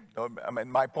Australian. I mean,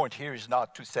 my point here is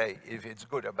not to say if it's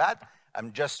good or bad.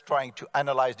 I'm just trying to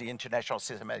analyze the international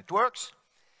system and it works.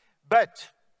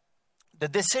 But the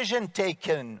decision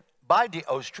taken by the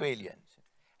Australians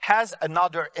has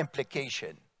another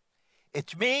implication.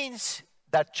 It means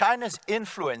that China's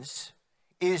influence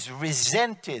is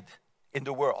resented in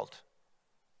the world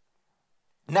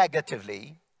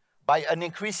negatively by an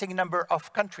increasing number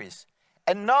of countries.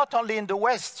 And not only in the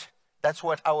West, that's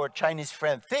what our Chinese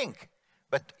friends think,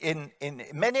 but in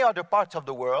many other parts of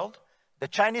the world, the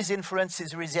Chinese influence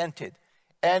is resented.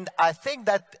 And I think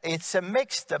that it's a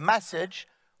mixed message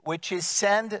which is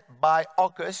sent by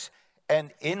AUKUS,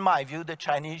 and in my view, the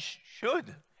Chinese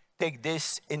should take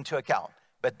this into account.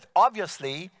 But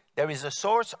obviously, there is a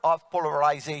source of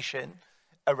polarization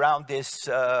around this,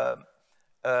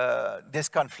 this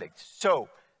conflict. So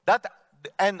that,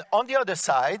 and on the other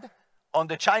side, on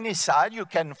the Chinese side, you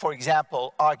can, for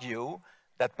example, argue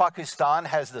that Pakistan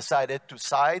has decided to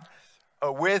side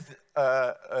with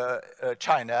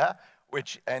China,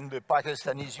 and the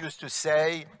Pakistanis used to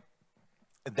say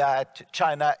that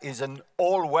China is an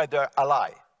all-weather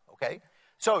ally, okay?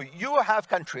 So you have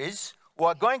countries who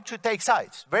are going to take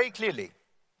sides, very clearly.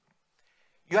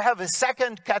 You have a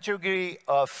second category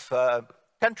of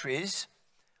countries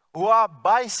who are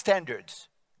bystanders.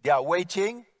 They are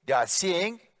waiting, they are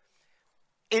seeing.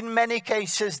 In many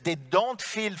cases, they don't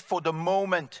feel for the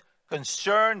moment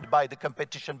concerned by the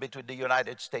competition between the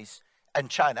United States and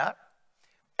China.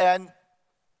 And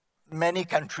many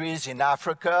countries in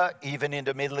Africa, even in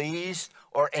the Middle East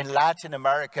or in Latin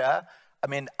America, I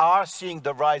mean, are seeing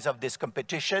the rise of this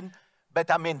competition, but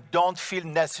I mean, don't feel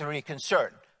necessarily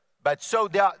concerned. But so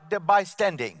they're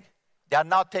bystanding. They are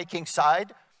not taking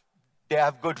side. They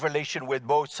have good relation with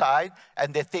both sides,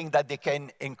 and they think that they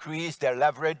can increase their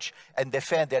leverage and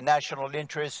defend their national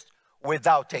interests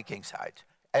without taking side.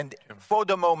 And for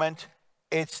the moment,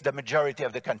 it's the majority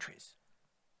of the countries.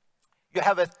 You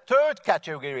have a third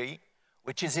category,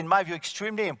 which is, in my view,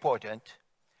 extremely important,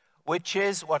 which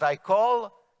is what I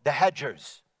call the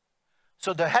hedgers.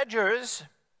 So the hedgers,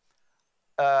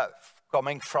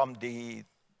 coming from the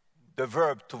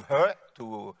verb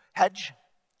to hedge,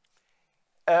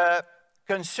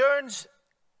 concerns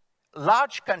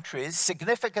large countries,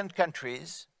 significant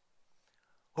countries,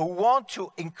 who want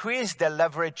to increase their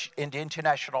leverage in the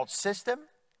international system,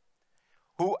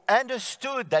 who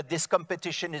understood that this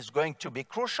competition is going to be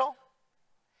crucial,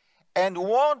 and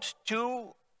want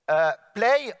to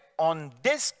play on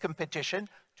this competition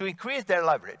to increase their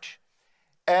leverage.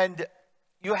 And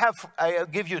you have, I'll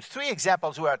give you 3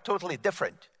 examples who are totally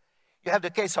different. You have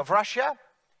the case of Russia,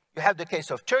 you have the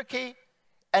case of Turkey,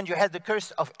 and you have the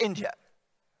case of India.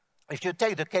 If you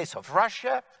take the case of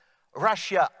Russia,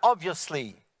 Russia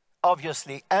obviously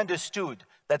understood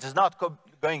that it's not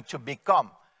going to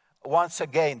become, once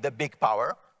again, the big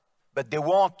power, but they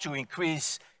want to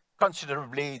increase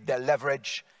considerably their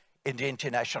leverage in the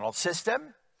international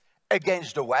system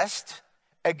against the West,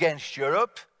 against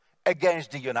Europe,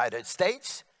 against the United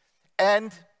States,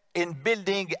 and in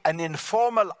building an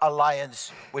informal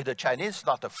alliance with the Chinese,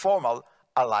 not a formal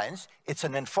alliance, it's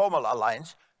an informal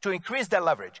alliance, to increase their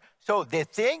leverage. So they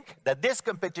think that this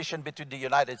competition between the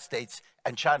United States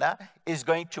and China is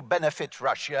going to benefit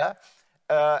Russia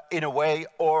in a way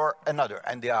or another.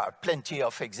 And there are plenty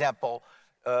of examples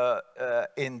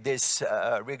in this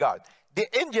regard. The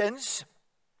Indians,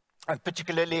 and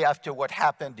particularly after what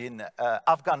happened in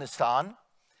Afghanistan,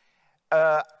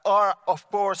 are, of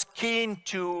course, keen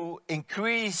to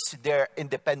increase their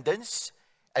independence,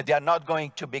 and they are not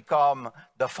going to become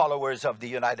the followers of the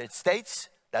United States.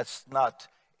 That's not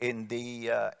in the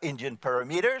Indian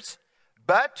parameters,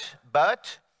 but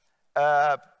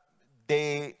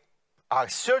they are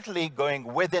certainly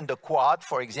going within the Quad,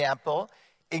 for example,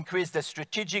 increase the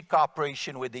strategic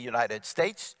cooperation with the United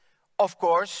States, of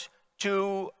course,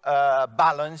 to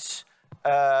balance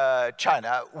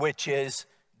China, which is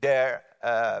their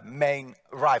main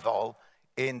rival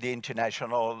in the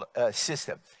international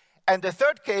system. And the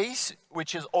third case,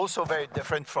 which is also very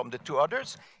different from the 2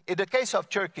 others, in the case of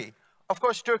Turkey. Of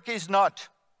course, Turkey is not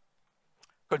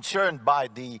concerned by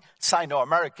the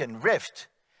Sino-American rift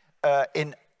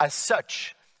as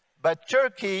such, but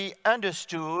Turkey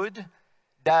understood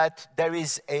that there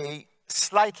is a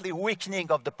slightly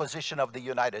weakening of the position of the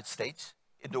United States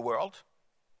in the world,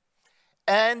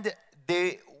 and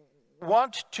they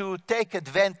want to take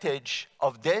advantage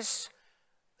of this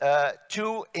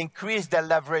to increase their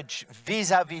leverage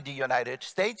vis-à-vis the United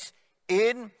States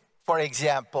in, for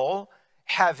example,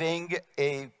 having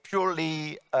a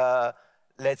purely,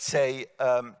 let's say,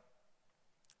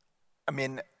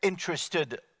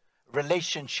 interested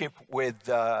relationship with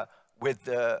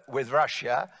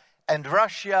Russia. And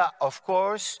Russia, of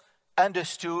course,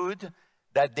 understood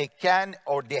that they can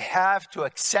or they have to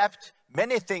accept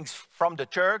many things from the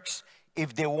Turks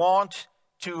if they want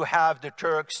to have the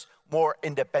Turks more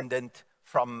independent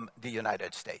from the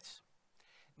United States.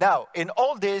 Now, in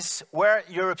all this, where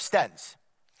Europe stands?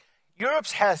 Europe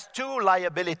has 2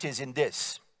 liabilities in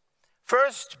this.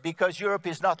 First, because Europe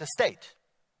is not a state.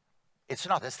 It's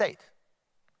not a state.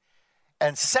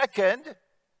 And second,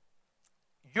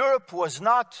 Europe was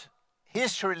not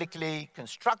historically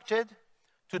constructed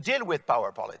to deal with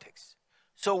power politics.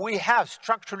 So we have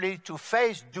structurally to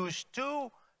face those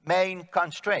 2 main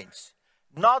constraints.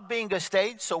 Not being a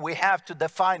state, so we have to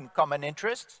define common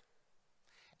interests.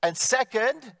 And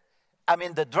second,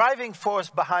 the driving force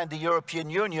behind the European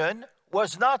Union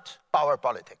was not power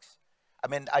politics.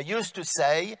 I used to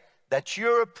say that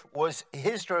Europe was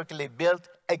historically built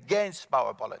against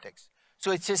power politics.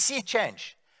 So it's a sea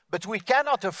change. But we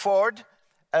cannot afford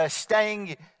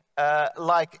staying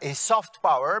like a soft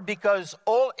power, because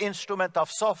all instruments of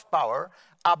soft power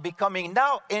are becoming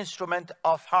now instruments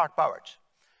of hard powers.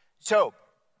 So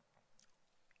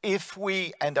if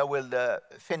we, and I will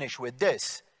finish with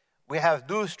this, we have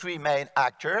those 3 main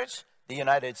actors, the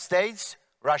United States,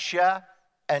 Russia,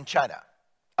 and China,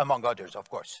 among others, of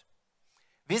course.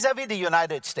 Vis-à-vis the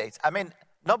United States,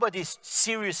 nobody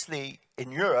seriously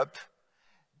in Europe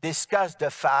discussed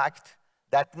the fact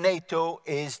that NATO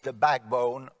is the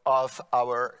backbone of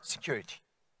our security.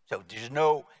 So there's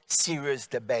no serious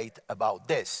debate about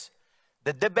this.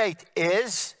 The debate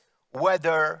is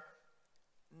whether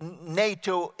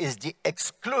NATO is the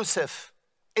exclusive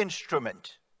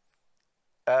instrument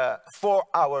for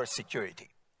our security.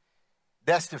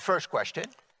 That's the first question.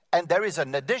 And there is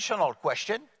an additional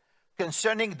question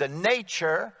concerning the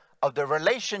nature of the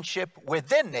relationship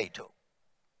within NATO.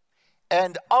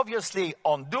 And obviously,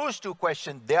 on those two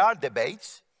questions, there are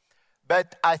debates,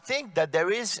 but I think that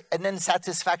there is an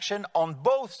insatisfaction on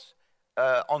both,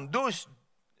 on those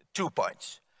 2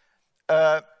 points.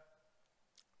 There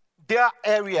are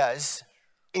areas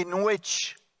in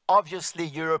which, obviously,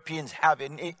 Europeans have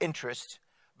an interest,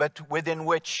 but within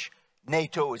which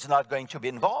NATO is not going to be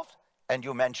involved. And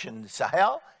you mentioned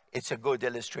Sahel. It's a good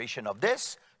illustration of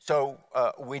this. So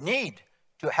we need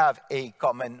to have a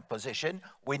common position.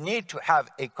 We need to have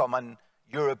a common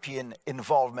European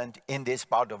involvement in this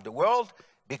part of the world,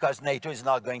 because NATO is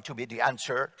not going to be the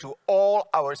answer to all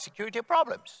our security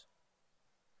problems.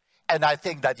 And I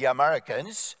think that the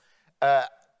Americans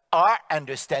are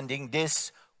understanding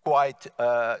this quite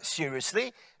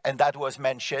seriously, and that was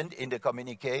mentioned in the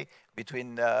communique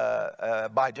between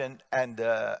Biden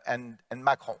and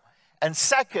Macron. And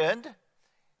second,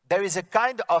 there is a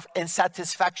kind of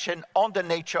insatisfaction on the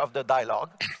nature of the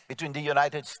dialogue between the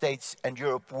United States and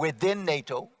Europe within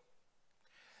NATO.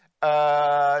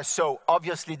 So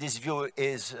obviously this view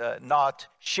is not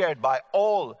shared by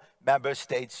all member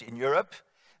states in Europe,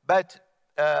 but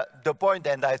the point,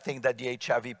 and I think that the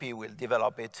HRVP will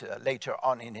develop it later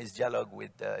on in his dialogue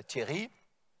with Thierry,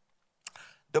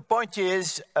 the point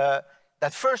is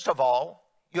that first of all,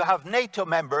 you have NATO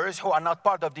members who are not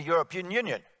part of the European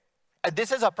Union. And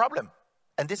this is a problem.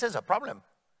 And this is a problem.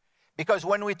 Because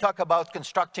when we talk about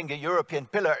constructing a European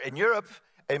pillar in Europe,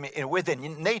 I mean,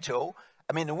 within NATO,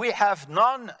 I mean, we have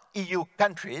non-EU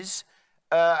countries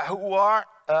who are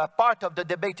part of the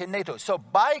debate in NATO. So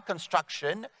by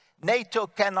construction, NATO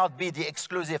cannot be the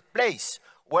exclusive place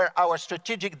where our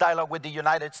strategic dialogue with the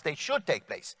United States should take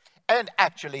place. And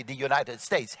actually, the United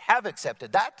States have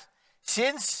accepted that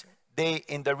since they,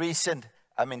 in the recent,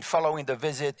 I mean, following the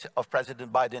visit of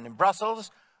President Biden in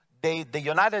Brussels, the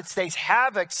United States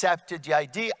have accepted the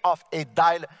idea of a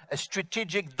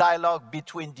strategic dialogue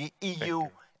between the EU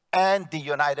and the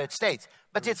United States.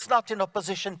 But it's not in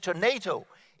opposition to NATO.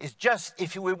 It's just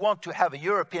if we want to have a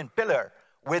European pillar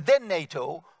within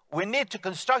NATO, we need to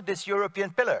construct this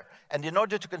European pillar. And in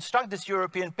order to construct this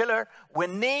European pillar, we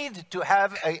need to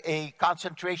have a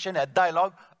concentration, a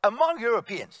dialogue among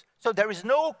Europeans. So there is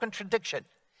no contradiction,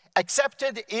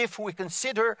 accepted if we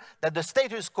consider that the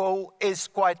status quo is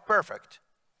quite perfect.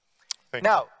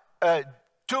 Now,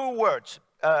 2 words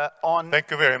on...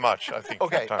 Thank you very much. I think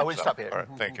okay, I will stop here. All right,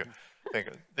 thank you. Thank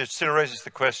you. This still raises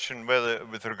the question whether,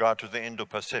 with regard to the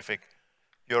Indo-Pacific,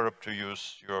 Europe, to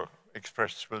use your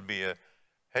expressions, will be a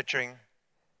hedging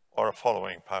or a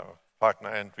following partner.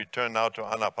 And we turn now to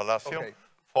Ana Palacio,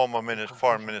 former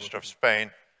Foreign Minister of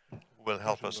Spain, who will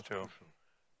help us to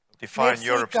define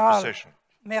Europe's position.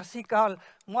 Merci, Carl.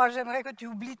 Moi, j'aimerais que tu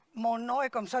oublies mon nom et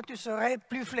comme ça, tu serais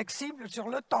plus flexible sur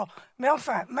le temps. Mais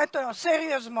enfin, maintenant,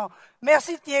 sérieusement,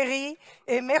 merci Thierry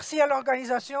et merci à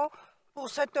l'organisation pour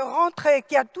cette rentrée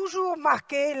qui a toujours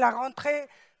marqué la rentrée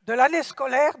de l'année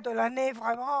scolaire, de l'année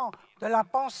vraiment de la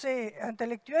pensée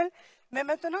intellectuelle. Mais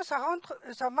maintenant,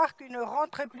 ça marque une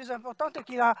rentrée plus importante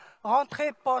qui est la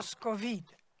rentrée post-Covid.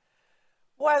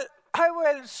 Well, I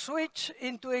will switch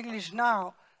into English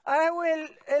now. I will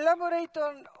elaborate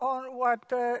on what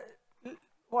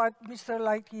Mr.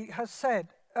 Leitke has said.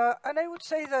 And I would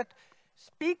say that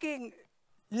speaking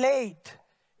late,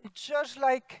 it's just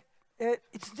like,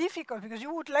 it's difficult because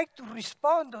you would like to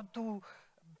respond or to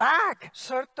back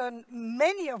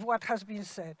many of what has been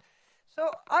said. So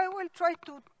I will try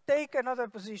to take another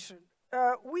position.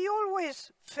 We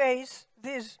always face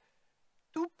these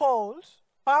 2 poles,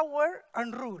 power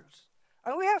and rules.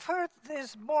 And we have heard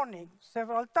this morning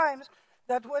several times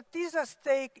that what is at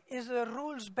stake is a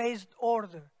rules-based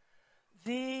order,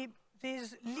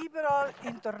 this liberal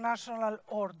international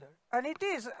order. And it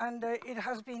is, and it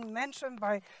has been mentioned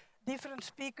by different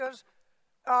speakers.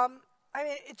 I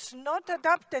mean, it's not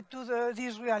adapted to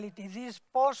this reality. This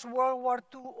post-World War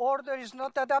II order is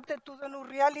not adapted to the new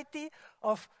reality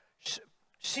of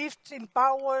shifts in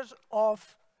powers,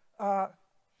 of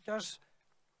just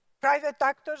private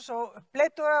actors, so a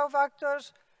plethora of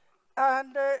actors,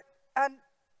 and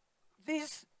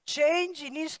this change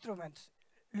in instruments.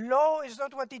 Law is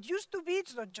not what it used to be.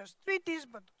 It's not just treaties,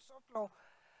 but soft law.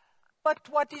 But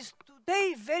what is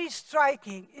today very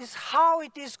striking is how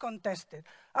it is contested.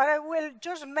 And I will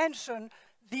just mention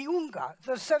the UNGA,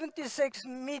 the 76th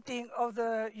meeting of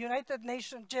the United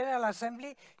Nations General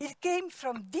Assembly. It came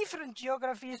from different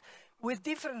geographies with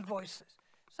different voices.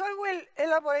 So I will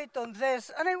elaborate on this,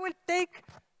 and I will take,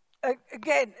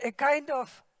 again, a kind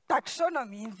of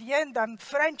taxonomy. In the end, I'm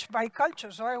French by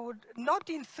culture, so I would, not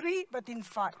in 3, but in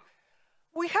 5.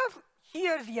 We have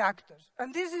here the actors,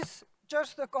 and this is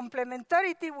just the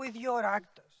complementarity with your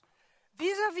actors.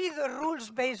 vis-a-vis the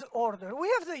rules-based order, we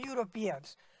have the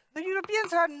Europeans. The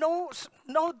Europeans are no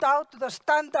doubt the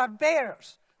standard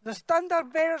bearers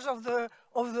of the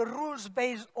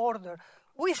rules-based order,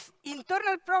 with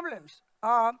internal problems.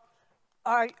 I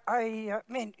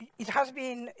mean, it has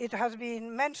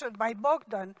been mentioned by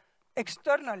Bogdan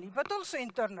externally, but also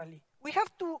internally. We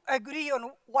have to agree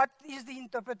on what is the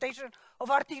interpretation of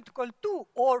Article 2,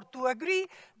 or to agree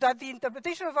that the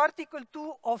interpretation of Article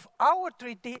 2 of our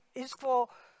treaty is for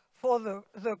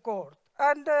the court.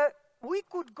 And we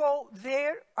could go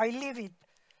there, I leave it.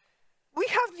 We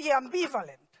have the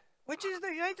ambivalent, which is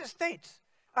the United States.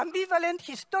 Ambivalent,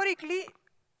 historically,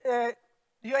 the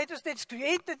United States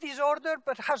created this order,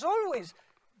 but has always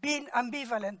been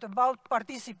ambivalent about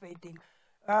participating.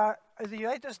 The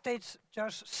United States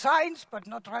just signs but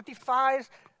not ratifies,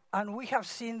 and we have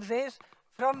seen this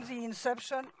from the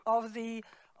inception of the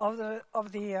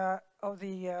 20s,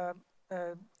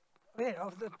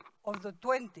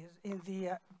 in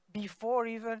the before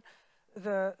even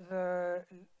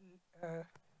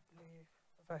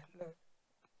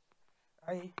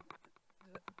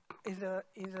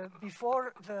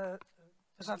before the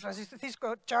San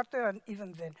Francisco Charter, and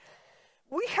even then.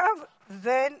 We have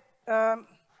then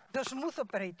the smooth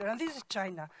operator, and this is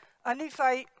China. And if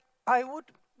I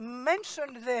would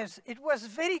mention this, it was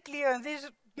very clear, and this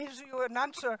gives you an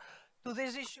answer to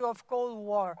this issue of Cold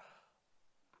War.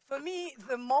 For me,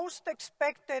 the most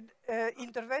expected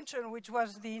intervention, which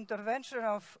was the intervention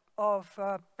of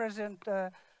President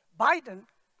Biden,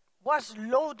 was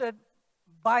loaded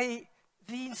by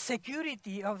the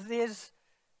insecurity of this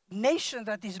nation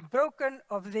that is broken,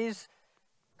 of this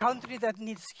country that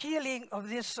needs healing, of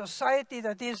this society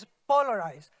that is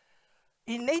polarized.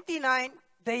 In '89,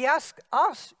 they asked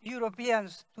us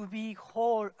Europeans to be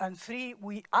whole and free.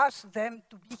 We asked them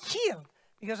to be healed,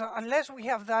 because unless we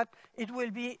have that, it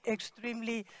will be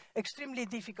extremely, extremely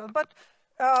difficult. But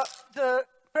the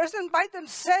President Biden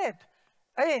said,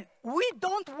 I mean, we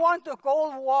don't want a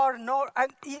Cold War,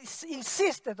 and he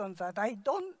insisted on that. I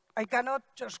cannot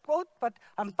just quote, but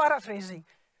I'm paraphrasing.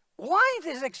 Why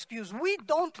this excuse? We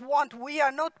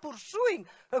are not pursuing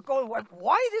a Cold War.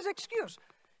 Why this excuse?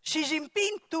 Xi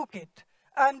Jinping took it.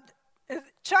 And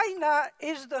China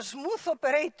is the smooth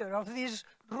operator of this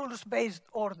rules-based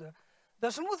order.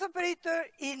 The smooth operator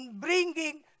in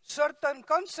bringing certain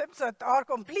concepts that are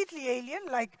completely alien,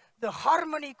 like the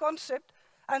harmony concept,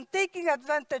 and taking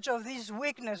advantage of this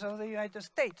weakness of the United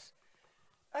States.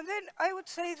 And then I would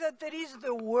say that there is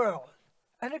the world.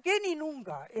 And again in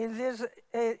UNGA, in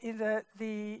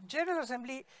the General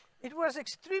Assembly, it was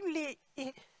extremely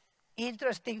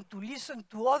interesting to listen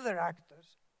to other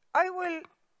actors. I will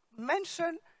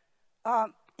mention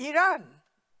Iran.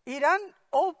 Iran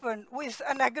opened with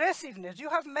an aggressiveness. You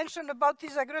have mentioned about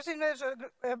this aggressiveness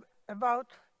about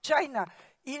China.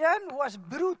 Iran was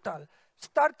brutal.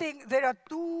 There are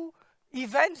two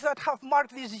events that have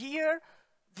marked this year: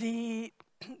 the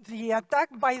attack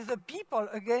by the people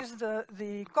against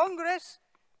the Congress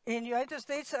in the United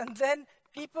States, and then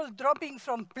people dropping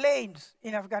from planes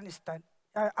in Afghanistan.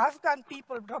 Afghan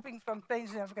people dropping from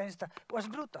planes in Afghanistan was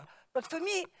brutal. But for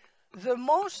me, the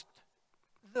most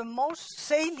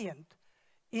salient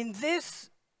in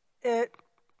this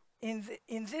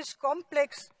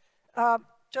complex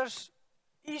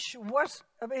issue was,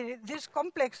 this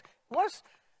complex was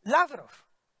Lavrov.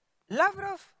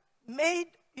 Lavrov made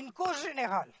in cause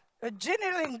générale a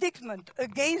general indictment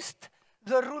against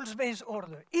the rules-based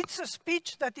order. It's a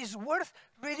speech that is worth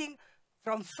reading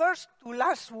from first to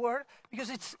last word, because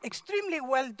it's extremely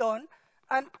well done.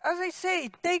 And as I say,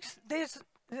 it takes this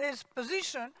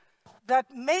position that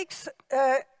makes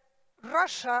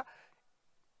Russia,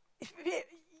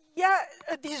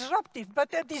 disruptive,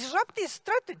 but a disruptive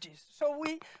strategies. So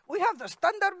we have the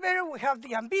standard bearer, we have the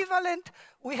ambivalent,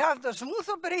 we have the smooth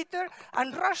operator,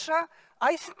 and Russia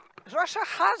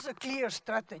has a clear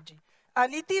strategy.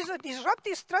 And it is a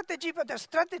disruptive strategy, but a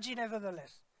strategy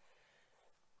nevertheless.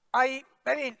 I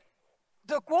mean,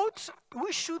 the quotes,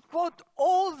 we should quote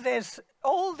all this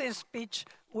speech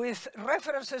with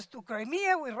references to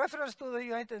Crimea, with reference to the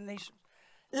United Nations.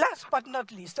 Last but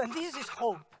not least, and this is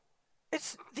hope,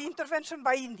 it's the intervention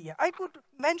by India. I could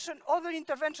mention other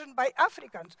interventions by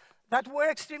Africans that were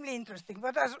extremely interesting,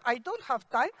 but as I don't have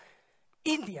time,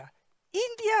 India.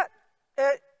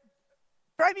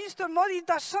 Prime Minister Modi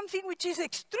does something which is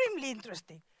extremely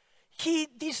interesting. He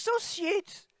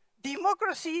dissociates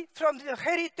democracy from the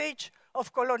heritage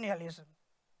of colonialism.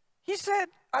 He said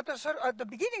at the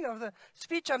beginning of the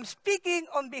speech, I'm speaking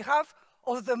on behalf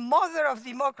of the mother of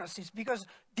democracies, because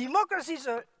democracy is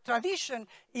a tradition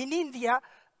in India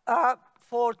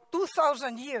for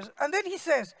 2,000 years. And then he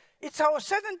says, it's our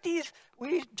 70th,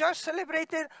 we just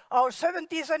celebrated our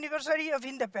 70th anniversary of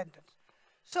independence.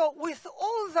 So with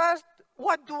all that,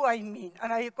 what do I mean?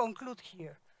 And I conclude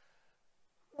here.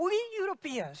 We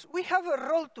Europeans, we have a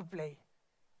role to play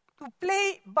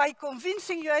by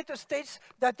convincing the United States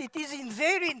that it is in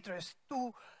their interest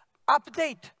to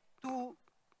update, to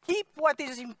keep what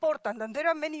is important. And there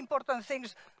are many important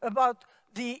things about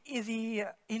the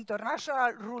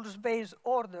international rules-based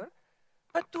order,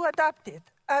 but to adapt it.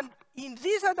 And in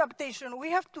this adaptation,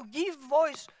 we have to give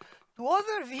voice to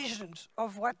other visions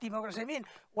of what democracy means.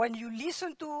 When you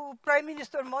listen to Prime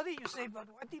Minister Modi, you say, but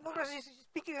what democracy is he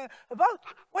speaking about?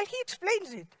 Well, he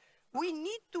explains it. We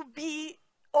need to be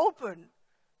open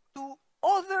to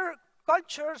other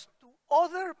cultures, to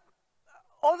other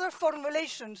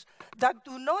formulations that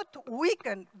do not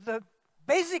weaken the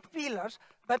basic pillars,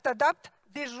 but adapt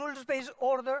this rules-based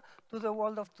order to the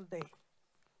world of today.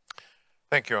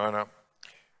 Thank you, Anna.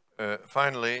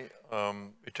 Finally,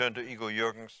 we turn to Igor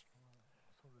Jürgens.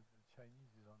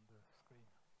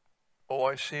 Oh,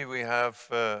 I see we have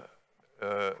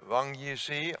Wang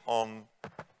Yizi on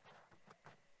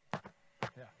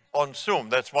Zoom.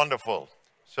 That's wonderful.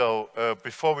 So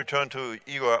before we turn to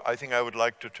Igor, I think I would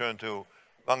like to turn to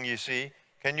Wang Yizi.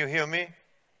 Can you hear me?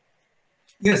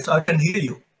 Yes, I can hear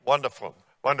you. Wonderful,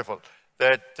 wonderful.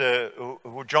 That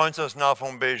who joins us now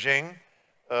from Beijing.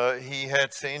 He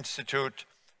heads the Institute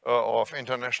of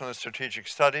International Strategic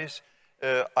Studies.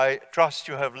 I trust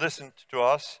you have listened to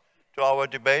us, to our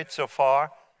debate so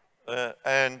far,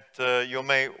 and you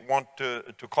may want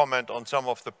to comment on some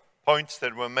of the points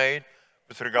that were made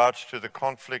with regards to the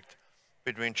conflict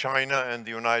between China and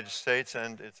the United States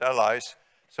and its allies.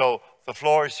 So the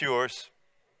floor is yours.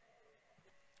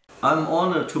 I'm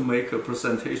honored to make a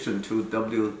presentation to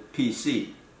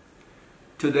WPC.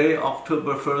 Today,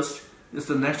 October 1st, is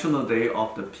the National Day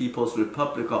of the People's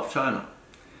Republic of China.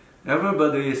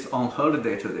 Everybody is on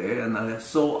holiday today, and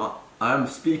so I'm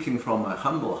speaking from my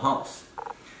humble house.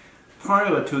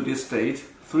 Prior to this date,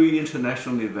 3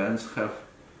 international events have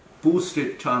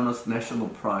boosted China's national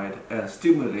pride and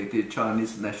stimulated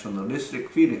Chinese nationalistic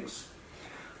feelings.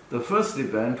 The first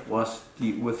event was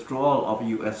the withdrawal of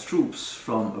US troops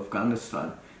from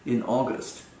Afghanistan in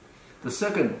August. The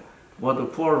second was the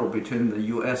quarrel between the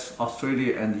US,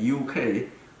 Australia, and the UK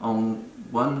on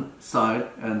one side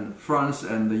and France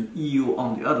and the EU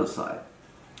on the other side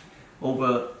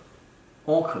over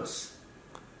AUKUS,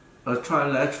 a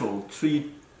trilateral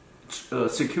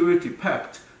security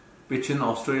pact between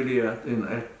Australia,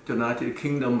 the United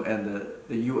Kingdom, and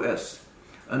the US,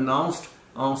 announced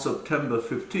on September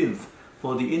 15th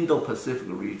for the Indo-Pacific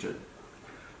region.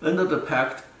 Under the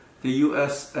pact, the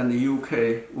US and the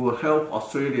UK will help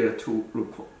Australia to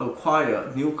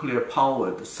acquire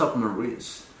nuclear-powered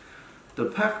submarines. The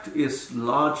pact is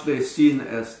largely seen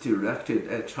as directed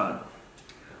at China.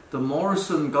 The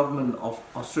Morrison government of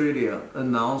Australia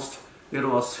announced it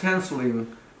was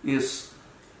cancelling its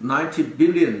 $90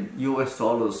 billion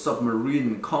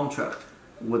submarine contract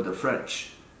with the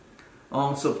French.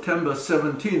 On September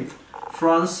 17th,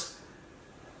 France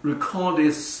recalled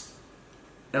its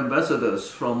ambassadors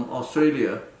from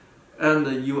Australia and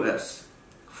the US.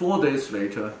 4 days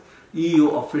later, EU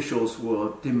officials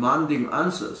were demanding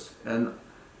answers and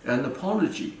an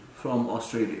apology from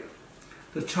Australia.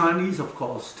 The Chinese, of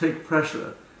course, take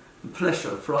pleasure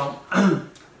from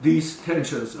these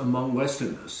tensions among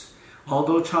Westerners,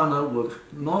 although China would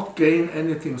not gain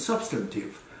anything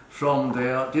substantive from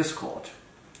their discord.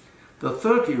 The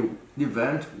third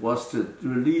event was the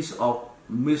release of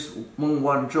Ms. Meng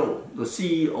Wanzhou, the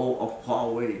CEO of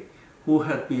Huawei, who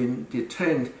had been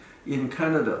detained in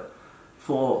Canada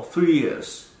for 3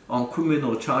 years on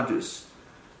criminal charges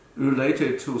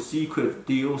related to secret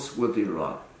deals with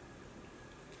Iran.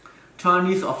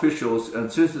 Chinese officials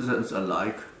and citizens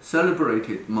alike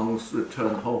celebrated Meng's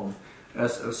return home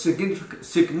as a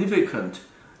significant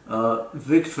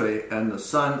victory and a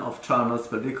sign of China's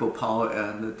political power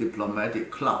and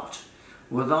diplomatic clout,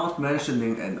 without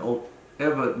mentioning and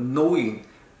ever knowing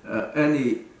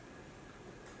any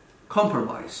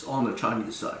compromise on the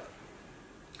Chinese side.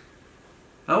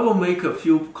 I will make a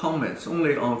few comments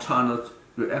only on China's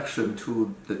reaction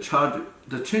to the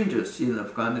changes in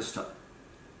Afghanistan.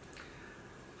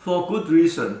 For good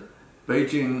reason,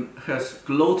 Beijing has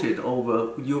gloated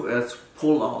over US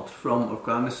pullout from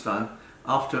Afghanistan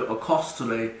after a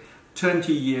costly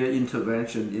 20-year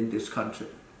intervention in this country.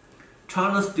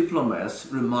 China's diplomats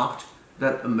remarked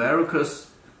that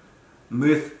America's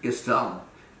myth is down,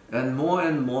 and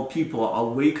more people are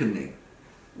awakening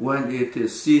when it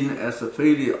is seen as a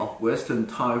failure of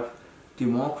Western-type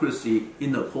democracy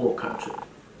in a poor country.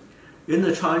 In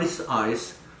the Chinese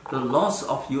eyes, the loss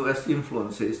of US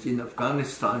influences in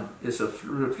Afghanistan is a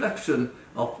reflection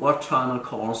of what China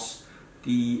calls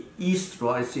the East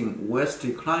rising, West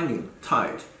declining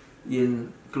tide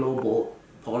in global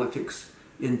politics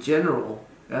in general,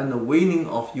 and the waning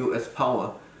of US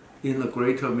power in the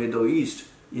greater Middle East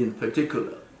in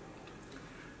particular.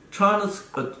 China's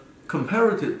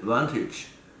comparative advantage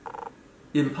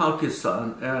in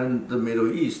Pakistan and the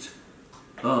Middle East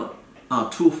are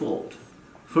twofold.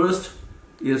 First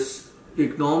is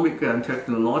economic and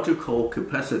technological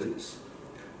capacities.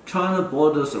 China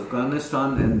borders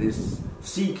Afghanistan and is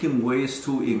seeking ways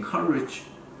to engage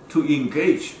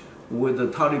with the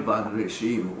Taliban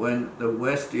regime when the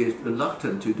West is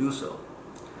reluctant to do so.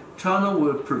 China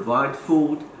will provide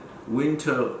food,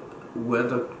 winter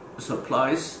weather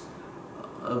supplies,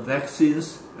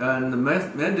 vaccines, and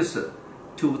medicine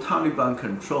to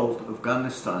Taliban-controlled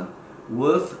Afghanistan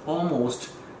worth almost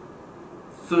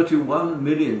 $31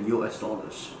 million.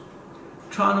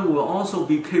 China will also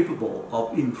be capable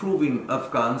of improving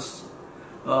Afghans'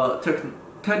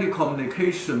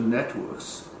 telecommunication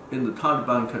networks in the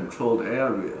Taliban-controlled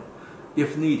area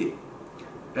if needed,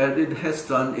 as it has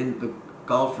done in the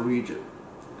Gulf region.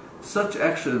 Such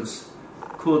actions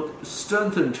could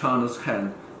strengthen China's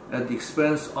hand at the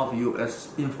expense of US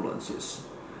influences.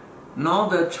 Now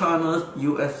that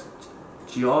China-US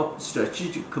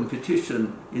geostrategic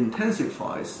competition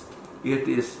intensifies, it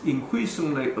is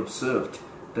increasingly observed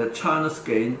that China's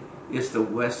gain is the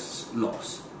West's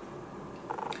loss.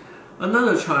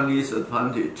 Another Chinese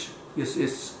advantage is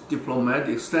its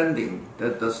diplomatic standing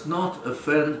that does not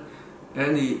offend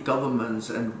any governments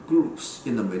and groups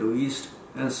in the Middle East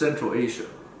and Central Asia.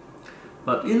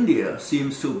 But India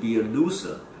seems to be a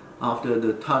loser after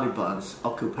the Taliban's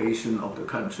occupation of the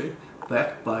country,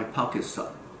 backed by Pakistan.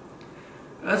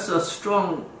 As a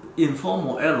strong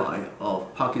informal ally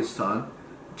of Pakistan,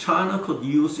 China could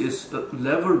use its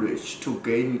leverage to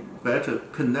gain better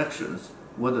connections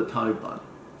with the Taliban.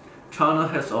 China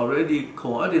has already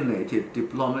coordinated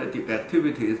diplomatic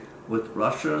activities with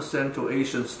Russia, Central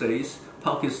Asian states,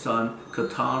 Pakistan,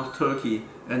 Qatar, Turkey,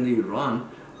 and Iran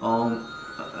on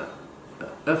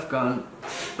Afghan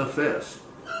affairs.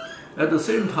 At the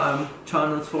same time,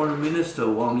 China's Foreign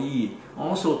Minister Wang Yi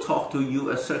also talked to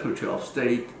US Secretary of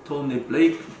State Tony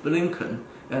Blinken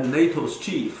and NATO's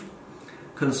chief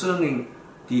concerning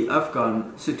the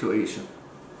Afghan situation.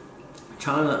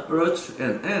 China urged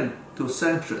an end to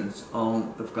sanctions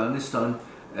on Afghanistan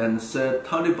and said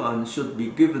Taliban should be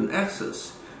given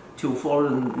access to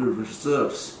foreign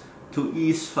reserves to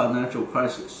ease financial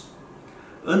crisis,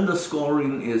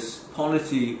 underscoring its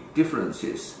policy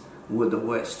differences with the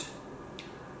West.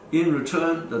 In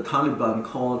return, the Taliban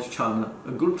called China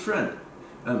a good friend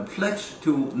and pledged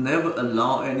to never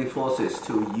allow any forces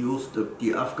to use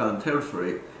the Afghan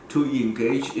territory to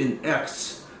engage in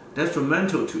acts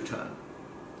detrimental to China.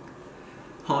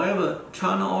 However,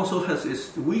 China also has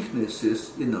its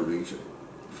weaknesses in the region.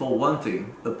 For one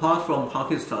thing, apart from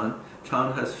Pakistan,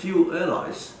 China has few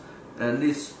allies, and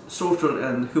its social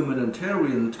and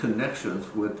humanitarian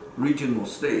connections with regional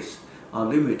states are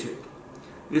limited.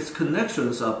 Its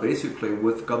connections are basically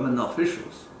with government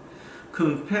officials.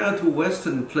 Compared to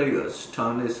Western players,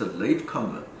 China is a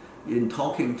latecomer in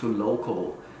talking to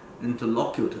local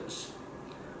interlocutors.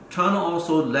 China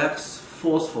also lacks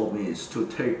forceful means to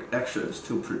take actions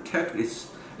to protect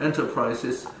its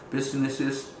enterprises,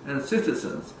 businesses, and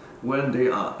citizens when they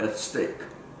are at stake.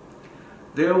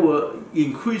 There were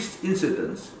increased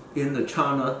incidents in the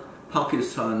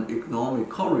China-Pakistan Economic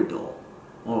Corridor,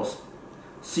 or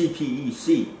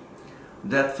CPEC,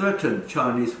 that threatened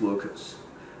Chinese workers.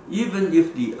 Even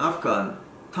if the Afghan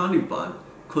Taliban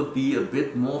could be a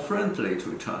bit more friendly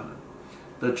to China,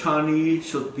 the Chinese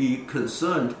should be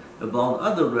concerned about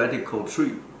other radical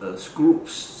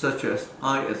groups such as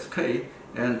ISK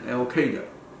and Al-Qaeda.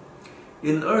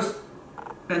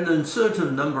 An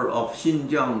uncertain number of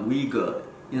Xinjiang Uyghur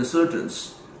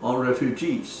insurgents or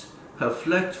refugees have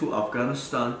fled to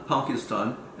Afghanistan,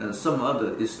 Pakistan, and some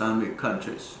other Islamic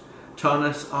countries. China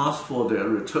has asked for their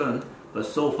return, but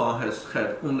so far has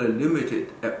had only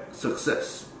limited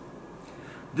success.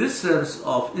 This sense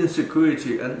of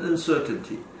insecurity and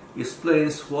uncertainty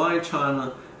explains why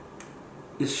China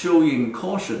is showing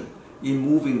caution in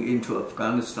moving into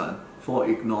Afghanistan for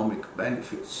economic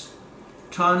benefits.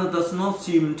 China does not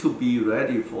seem to be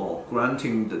ready for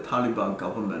granting the Taliban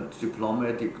government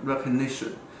diplomatic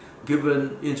recognition,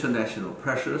 given international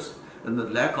pressures and the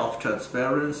lack of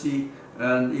transparency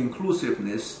and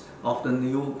inclusiveness of the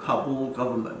new Kabul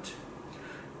government.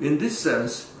 In this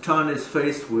sense, China is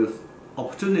faced with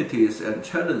opportunities and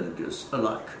challenges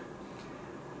alike.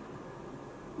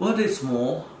 What is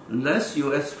more, less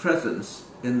US presence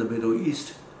in the Middle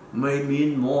East may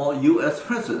mean more US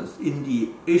presence in the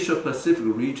Asia-Pacific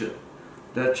region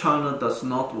that China does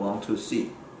not want to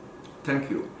see. Thank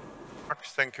you.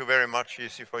 Thank you very much,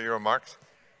 Yisi, for your remarks.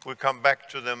 We'll come back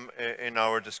to them in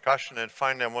our discussion. And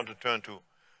finally, I want to turn to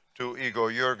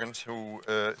Igor Jürgens, who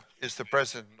is the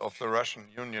president of the Russian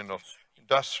Union of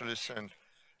Industrialists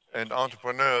and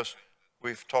Entrepreneurs.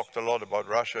 We've talked a lot about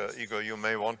Russia. Igor, you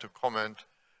may want to comment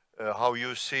how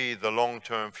you see the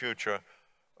long-term future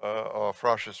of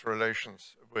Russia's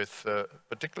relations with,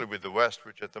 particularly with the West,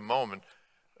 which at the moment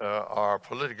are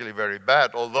politically very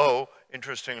bad, although,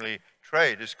 interestingly,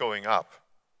 trade is going up.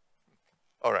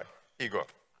 All right, Igor.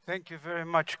 Thank you very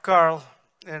much, Carl,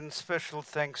 and special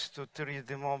thanks to Thierry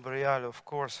de Montbrial, of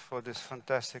course, for this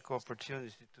fantastic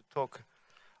opportunity to talk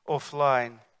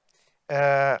offline.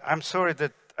 I'm sorry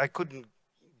that I couldn't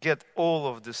get all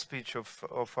of the speech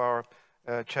of our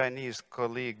Chinese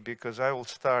colleague, because I will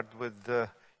start with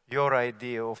your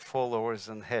idea of followers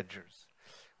and hedgers.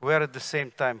 We are at the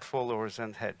same time followers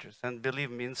and hedgers. And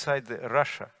believe me, inside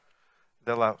Russia,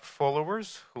 there are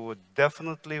followers who would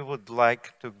definitely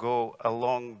like to go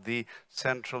along the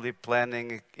centrally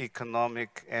planning,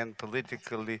 economic and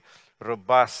politically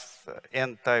robust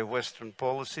anti-Western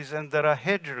policies. And there are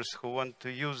hedgers who want to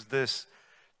use this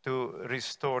to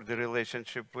restore the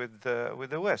relationship with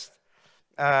the West.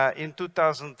 In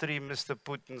 2003, Mr.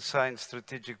 Putin signed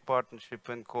strategic partnership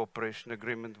and cooperation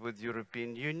agreement with the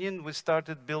European Union. We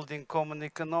started building common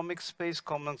economic space,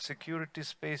 common security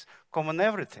space, common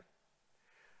everything.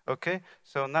 Okay,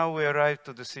 so now we arrive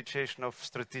to the situation of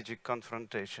strategic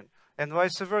confrontation. And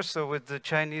vice versa, with the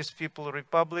Chinese People's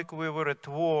Republic, we were at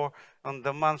war on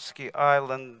Damansky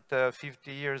Island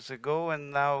 50 years ago,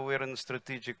 and now we're in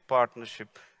strategic partnership,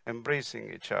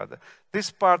 embracing each other.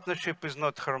 This partnership is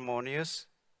not harmonious.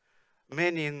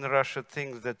 Many in Russia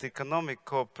think that economic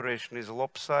cooperation is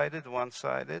lopsided,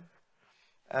 one-sided,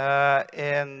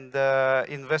 and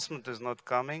investment is not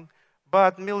coming.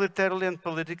 But militarily and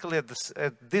politically,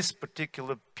 at this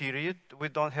particular period, we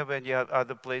don't have any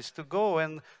other place to go,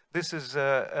 and this is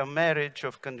a marriage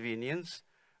of convenience,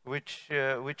 which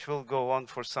will go on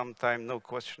for some time, no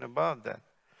question about that.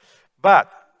 But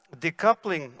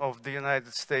decoupling of the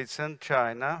United States and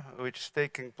China, which is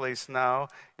taking place now,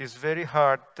 is very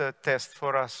hard test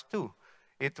for us too.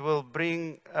 It will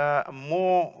bring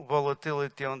more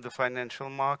volatility on the financial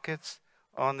markets,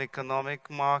 on economic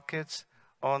markets,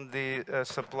 on the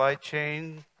supply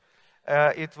chain.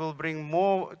 It will bring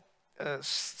more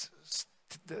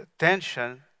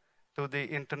tension to the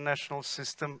international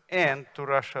system and to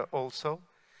Russia also.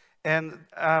 And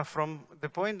from the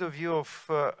point of view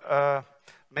of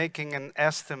making an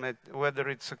estimate whether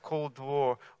it's a Cold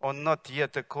War or not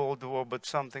yet a Cold War but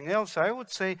something else, I would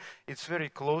say it's very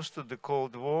close to the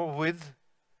Cold War with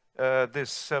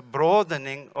this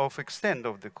broadening of extent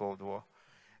of the Cold War.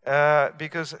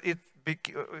 Because it,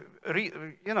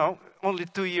 you know, only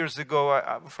 2 years ago,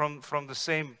 from the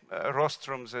same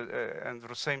rostrums and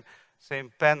the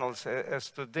same panels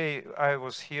as today, I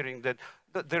was hearing that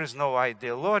there is no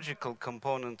ideological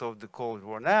component of the Cold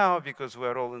War now because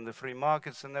we're all in the free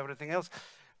markets and everything else.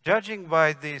 Judging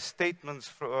by the statements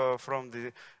from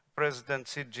the President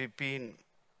Xi Jinping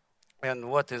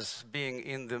and what is being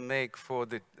in the make for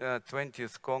the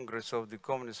 20th Congress of the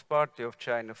Communist Party of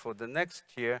China for the next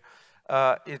year,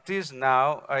 it is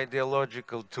now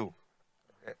ideological too.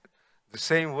 The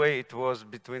same way it was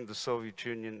between the Soviet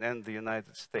Union and the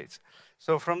United States.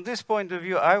 So from this point of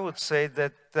view, I would say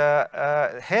that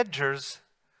hedgers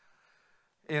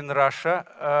in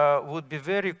Russia would be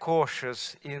very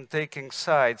cautious in taking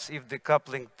sides if the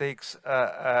coupling takes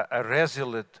a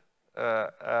resolute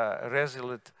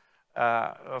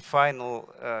final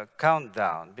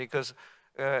countdown, because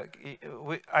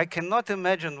I cannot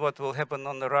imagine what will happen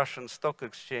on the Russian stock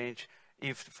exchange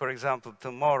if, for example,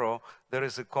 tomorrow there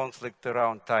is a conflict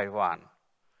around Taiwan.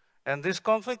 And this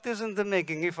conflict is in the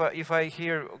making. If I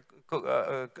hear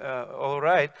all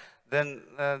right, then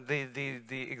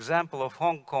the example of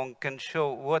Hong Kong can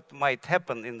show what might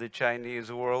happen in the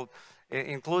Chinese world,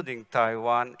 including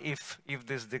Taiwan, if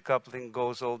this decoupling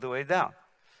goes all the way down.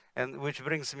 And which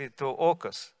brings me to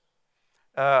AUKUS.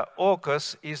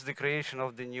 AUKUS is the creation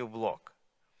of the new bloc.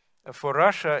 For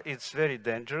Russia, it's very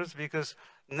dangerous because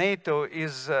NATO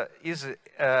is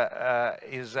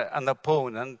an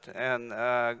opponent and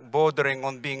bordering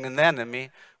on being an enemy,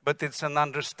 but it's an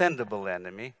understandable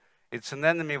enemy. It's an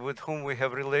enemy with whom we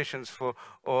have relations for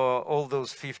all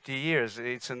those 50 years.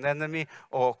 It's an enemy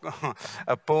or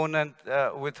opponent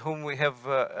with whom we have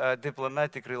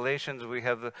diplomatic relations. We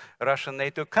have the Russian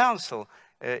NATO Council.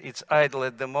 It's idle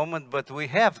at the moment, but we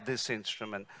have this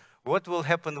instrument. What will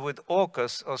happen with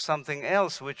AUKUS or something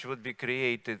else which would be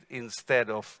created instead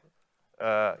of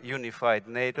unified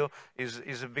NATO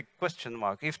is a big question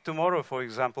mark. If tomorrow, for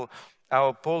example,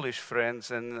 our Polish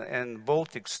friends and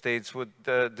Baltic states would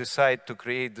decide to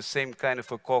create the same kind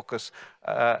of a caucus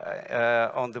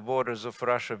on the borders of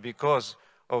Russia because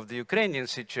of the Ukrainian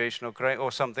situation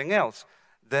or something else,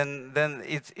 then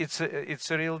it's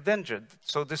a real danger.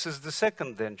 So this is the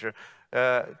second danger.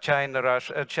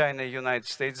 China, United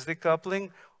States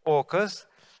decoupling, AUKUS.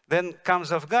 Then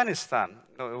comes Afghanistan,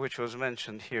 which was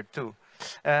mentioned here too.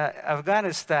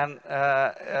 Afghanistan,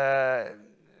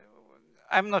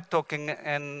 I'm not talking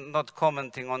and not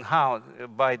commenting on how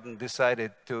Biden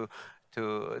decided to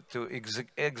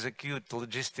execute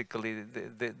logistically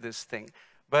this thing.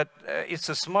 But it's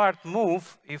a smart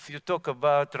move if you talk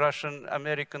about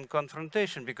Russian-American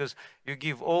confrontation, because you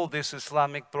give all these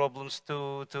Islamic problems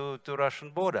to Russian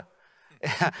border.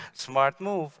 Smart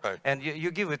move. Right. And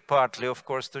you give it partly, of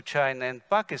course, to China and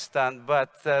Pakistan,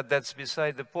 but that's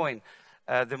beside the point.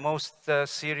 The most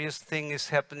serious thing is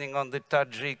happening on the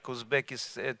Tajik,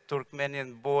 Uzbekistan,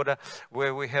 Turkmenian border,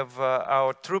 where we have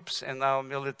our troops and our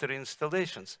military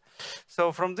installations.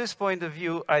 So from this point of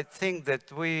view, I think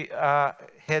that we are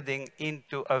heading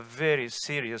into a very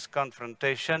serious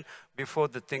confrontation before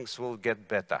the things will get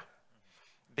better.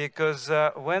 Because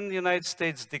when the United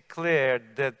States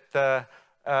declared that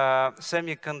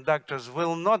semiconductors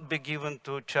will not be given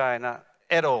to China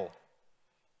at all,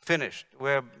 finished.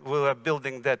 We are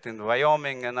building that in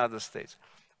Wyoming and other states.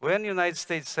 When the United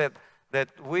States said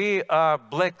that we are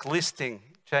blacklisting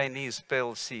Chinese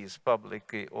PLCs,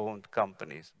 publicly owned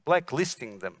companies,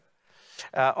 blacklisting them,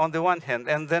 on the one hand,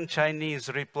 and then Chinese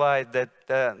replied that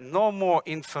no more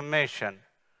information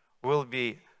will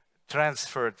be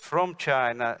transferred from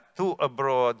China to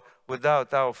abroad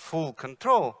without our full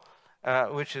control,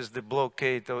 which is the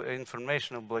blockade, or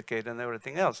informational blockade and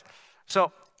everything else.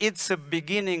 So it's a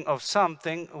beginning of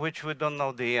something which we don't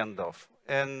know the end of.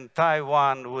 And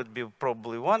Taiwan would be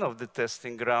probably one of the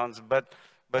testing grounds, but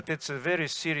it's a very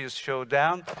serious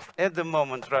showdown. At the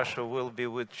moment, Russia will be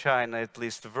with China, at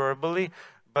least verbally,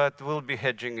 but will be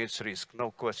hedging its risk,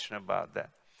 no question about that.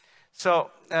 So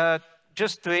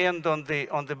just to end on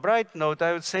the bright note,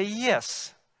 I would say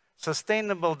yes,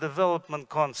 sustainable development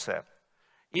concept,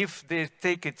 if they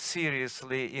take it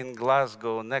seriously in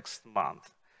Glasgow next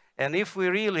month, and if we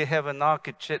really have an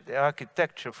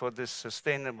architecture for this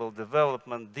sustainable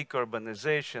development,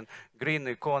 decarbonization, green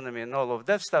economy, and all of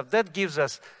that stuff, that gives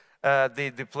us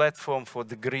the platform for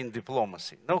the green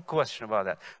diplomacy. No question about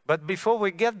that. But before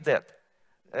we get that,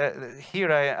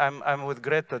 here I'm with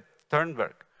Greta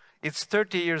Thunberg. It's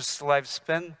 30 years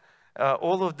lifespan.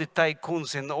 All of the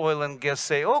tycoons in oil and gas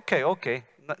say, okay,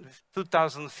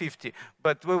 2050,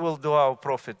 but we will do our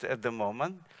profit at the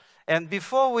moment. And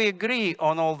before we agree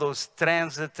on all those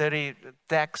transitory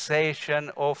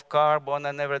taxation of carbon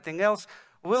and everything else,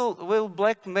 we'll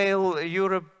blackmail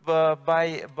Europe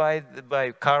by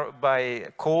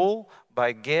coal,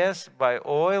 by gas, by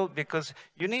oil, because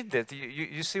you need that.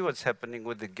 You see what's happening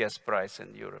with the gas price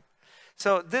in Europe.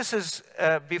 So this is,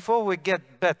 before we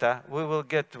get better, we will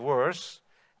get worse.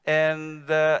 And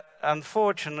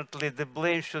unfortunately, the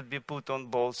blame should be put on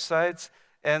both sides.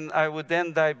 And I would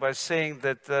end by saying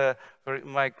that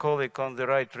my colleague on the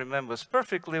right remembers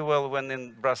perfectly well when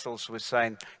in Brussels we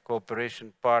signed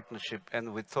cooperation partnership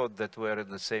and we thought that we were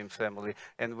in the same family.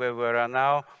 And where we are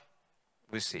now,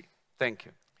 we see. Thank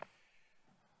you.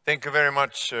 Thank you very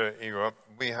much, Igor.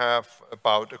 We have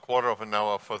about a quarter of an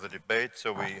hour for the debate,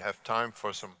 so we have time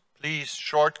for some, please,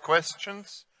 short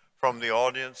questions from the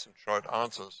audience and short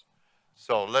answers.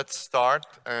 So let's start,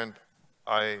 and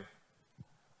I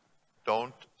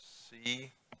don't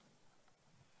see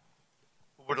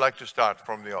who would like to start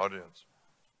from the audience.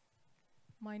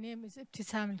 My name is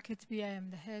Ibtisam Al-Kitbi. I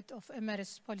am the head of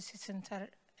Emirates Policy Center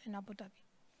in Abu Dhabi.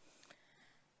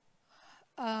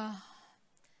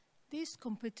 This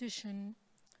competition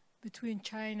between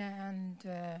China and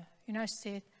United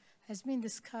States has been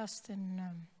discussed in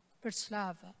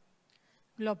Bratislava,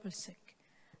 Global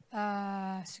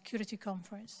Security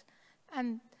Conference.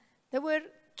 And there were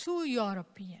two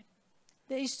European,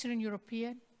 the Eastern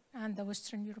European and the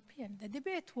Western European. The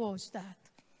debate was that,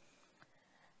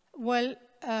 well,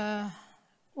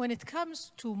 when it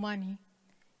comes to money,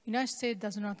 United States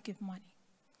does not give money,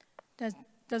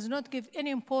 does not give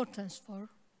any importance for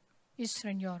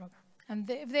Eastern Europe. And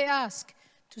if they ask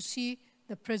to see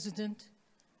the president,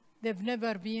 they've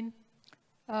never been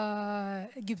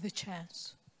give the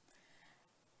chance.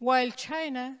 While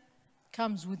China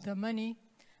comes with the money,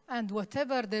 and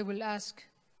whatever they will ask,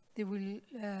 they will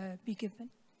be given.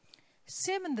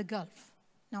 Same in the Gulf.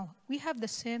 Now, we have the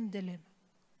same dilemma.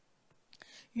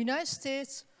 United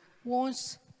States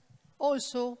wants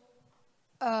also,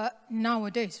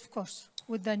 nowadays, of course,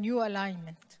 with the new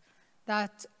alignment,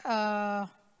 that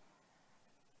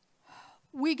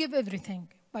we give everything,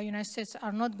 but United States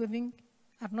are not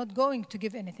going to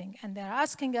give anything, and they're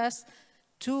asking us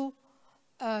to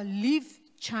leave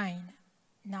China.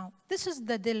 Now, this is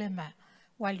the dilemma.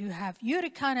 While you have your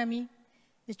economy,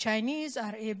 the Chinese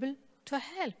are able to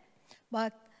help,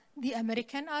 but the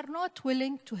Americans are not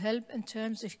willing to help in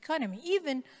terms of economy.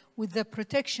 Even with the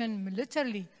protection,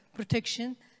 military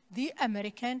protection, the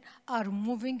Americans are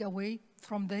moving away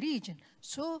from the region.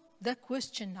 So the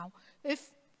question now,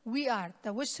 if we are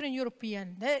the Western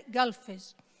European, the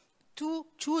Gulfists, to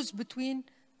choose between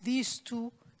these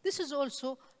two, this is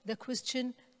also the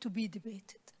question to be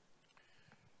debated.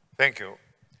 Thank you.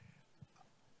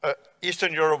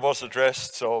 Eastern Europe was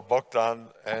addressed, so Bogdan,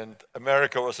 and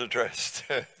America was addressed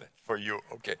for you.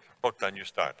 Okay, Bogdan, you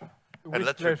start. And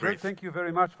With pleasure. Thank you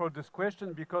very much for this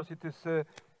question, because it is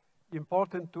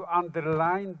important to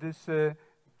underline this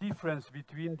difference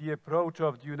between the approach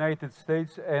of the United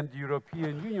States and the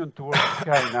European Union towards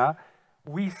China.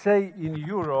 We say in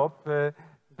Europe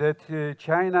that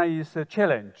China is a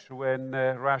challenge when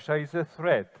Russia is a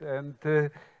threat. And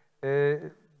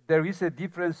there is a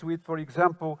difference with, for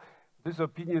example, this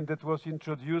opinion that was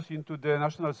introduced into the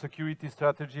national security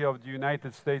strategy of the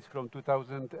United States from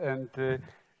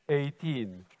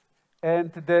 2018.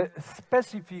 And the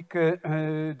specific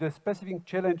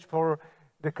challenge for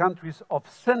the countries of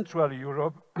Central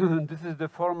Europe, this is the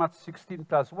format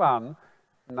 16+1,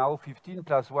 now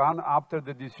 15+1, after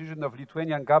the decision of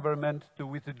Lithuanian government to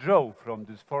withdraw from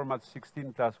this format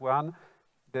 16+1,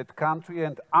 that country,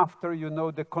 and after, you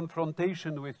know, the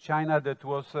confrontation with China that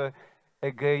was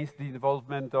against the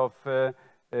involvement of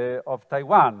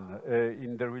Taiwan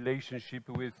in the relationship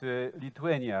with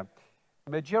Lithuania.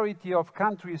 Majority of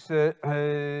countries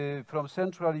from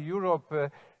Central Europe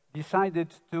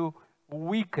decided to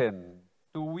weaken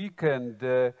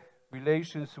the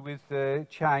relations with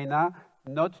China,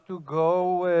 not to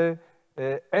go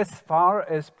as far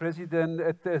as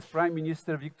Prime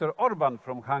Minister Viktor Orban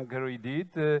from Hungary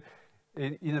did,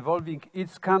 involving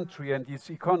its country and its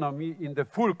economy in the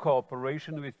full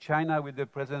cooperation with China, with the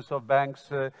presence of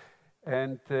banks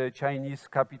and Chinese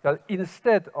capital,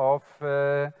 instead of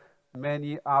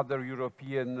many other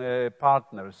European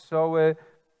partners. So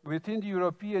within the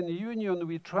European Union,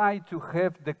 we try to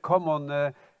have the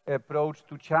common approach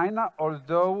to China,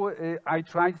 although I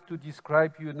tried to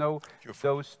describe, you know,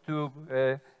 those two,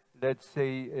 let's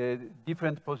say,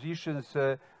 different positions,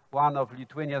 one of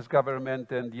Lithuania's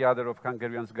government and the other of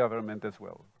Hungarian's government as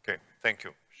well. Okay, thank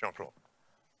you. Jean-Claude.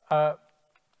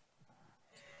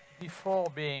 Before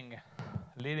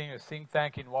leading a think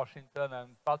tank in Washington and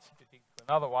participating to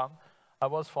another one, I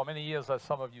was for many years, as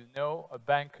some of you know, a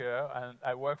banker, and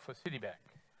I worked for Citibank.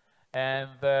 And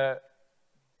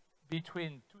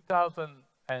between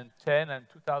 2010 and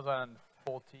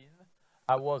 2014,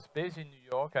 I was based in New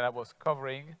York, and I was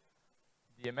covering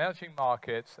the emerging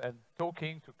markets and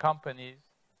talking to companies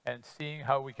and seeing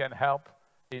how we can help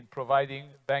in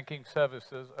providing banking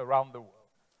services around the world.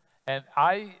 And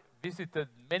I visited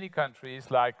many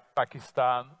countries like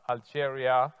Pakistan,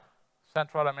 Algeria,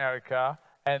 Central America,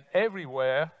 and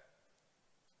everywhere,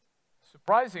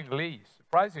 surprisingly,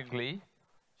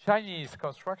 Chinese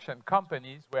construction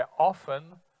companies were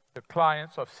often the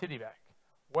clients of Citibank.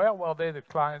 Where were they the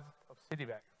clients of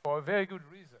Citibank? For a very good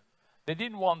reason. They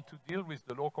didn't want to deal with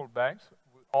the local banks,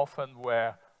 who often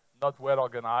were not well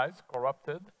organized,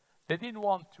 corrupted. They didn't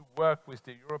want to work with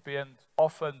the Europeans,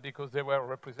 often because they were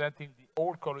representing the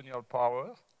old colonial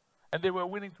powers. And they were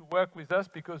willing to work with us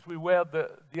because we were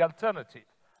the alternative.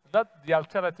 Not the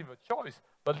alternative of choice,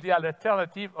 but the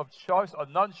alternative of choice or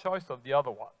non-choice of the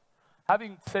other one.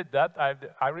 Having said that,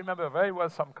 I remember very well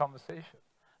some conversation.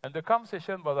 And the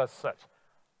conversation was as such: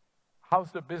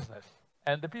 how's the business?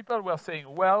 And the people were saying,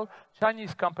 well,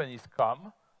 Chinese companies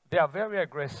come, they are very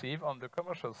aggressive on the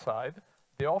commercial side,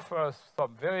 they offer us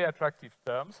some very attractive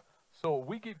terms, so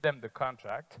we give them the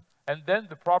contract, and then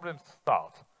the problems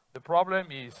start. The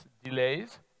problem is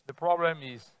delays, the problem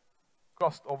is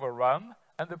cost overrun,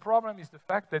 and the problem is the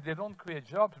fact that they don't create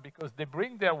jobs because they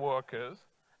bring their workers,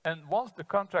 and once the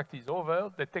contract is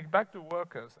over, they take back the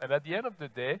workers. And at the end of the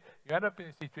day, you end up in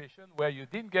a situation where you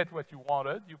didn't get what you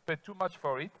wanted, you paid too much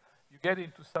for it, you get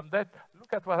into some debt.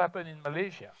 Look at what happened in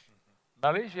Malaysia.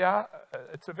 Malaysia,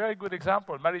 it's a very good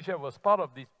example. Malaysia was part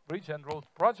of this bridge and road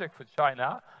project for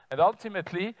China, and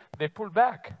ultimately they pulled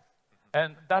back.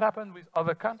 And that happened with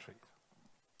other countries.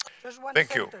 Just one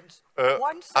Thank sentence. you.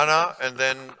 One Anna, sentence. and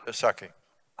then Saki.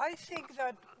 I think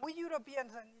that we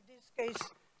Europeans, and in this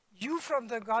case, you from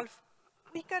the Gulf,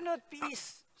 we cannot be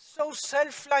so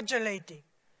self-flagellating.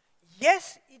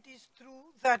 Yes, it is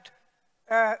true that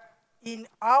in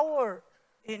our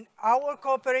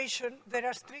cooperation, there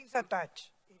are strings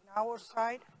attached. In our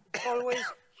side, it's always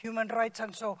human rights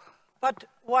and so. But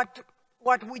what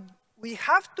we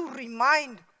have to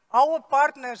remind our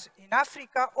partners in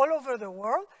Africa, all over the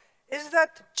world, is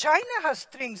that China has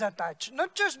strings attached,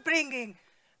 not just bringing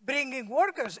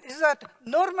workers, is that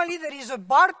normally there is a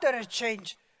barter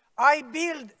exchange. I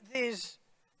build this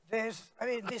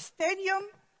stadium,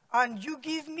 and you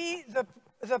give me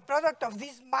the product of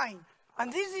this mine.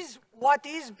 And this is what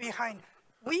is behind.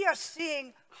 We are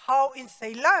seeing how in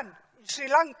Ceylon, in Sri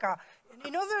Lanka, and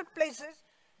in other places,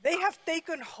 they have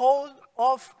taken hold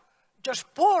of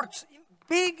just ports,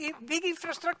 big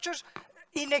infrastructures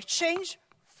in exchange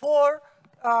for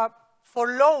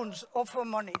loans or for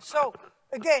money. So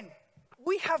again,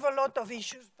 we have a lot of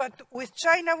issues, but with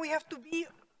China, we have to be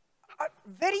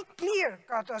very clear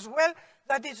cut as well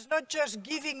that it's not just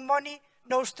giving money,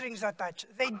 no strings attached.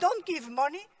 They don't give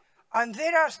money, and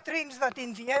there are strings that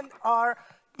in the end are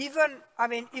even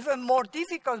more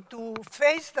difficult to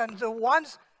face than the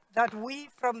ones that we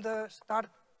from the start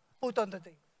put on the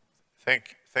table.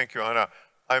 Thank you, Anna.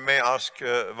 I may ask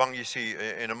Wang Yixi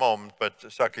in a moment,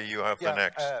 but Saki, you have the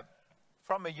next.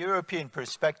 From a European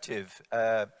perspective,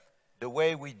 the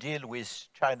way we deal with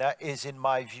China is, in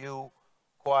my view,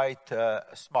 quite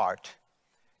smart,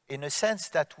 in a sense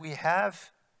that we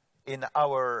have in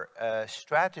our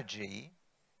strategy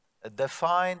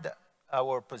defined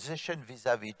our position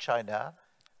vis-à-vis China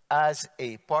as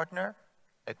a partner,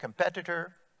 a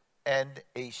competitor, and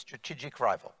a strategic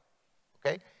rival,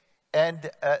 okay?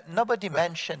 And nobody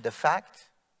mentioned the fact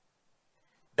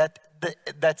that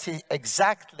that's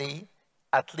exactly,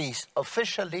 at least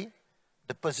officially,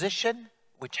 the position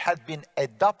which had been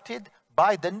adopted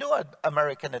by the new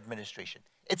American administration.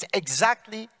 It's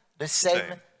exactly the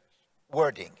same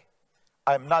wording.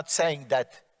 I'm not saying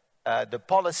that the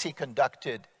policy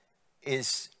conducted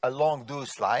is along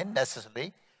those lines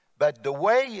necessarily, but the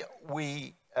way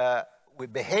we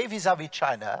behave vis-à-vis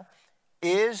China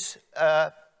is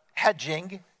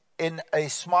hedging in a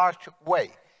smart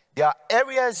way. There are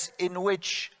areas in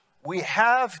which we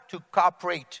have to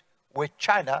cooperate with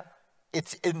China.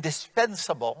 It's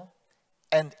indispensable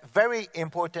and very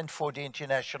important for the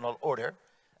international order.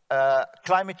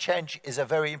 Climate change is a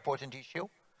very important issue.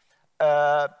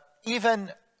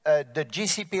 Even the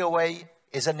JCPOA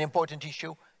is an important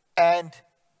issue, and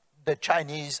the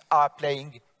Chinese are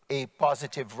playing a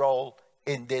positive role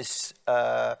in this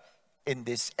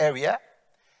area.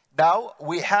 Now,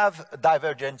 we have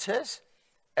divergences,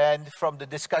 and from the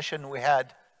discussion we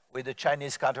had with the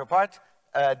Chinese counterpart,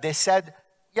 they said,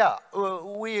 yeah,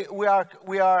 we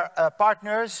are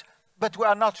partners, but we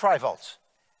are not rivals.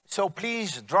 So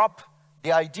please drop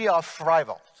the idea of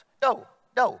rivals. No,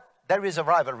 there is a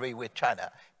rivalry with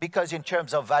China, because in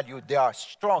terms of value, there are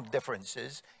strong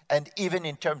differences, and even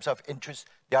in terms of interest,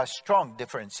 there are strong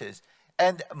differences.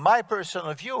 And my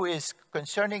personal view is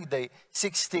concerning the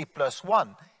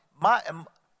 60+1.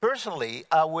 Personally,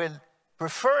 I will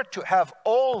prefer to have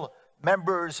all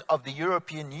members of the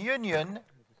European Union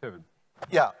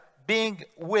being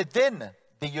within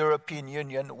the European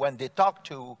Union when they talk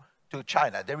to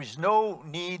China. There is no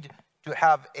need to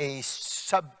have a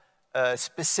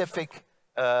specific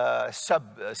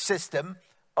subsystem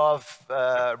of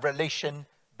relation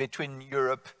between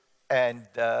Europe and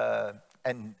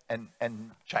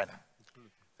China.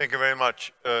 Thank you very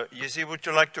much. Yixi, would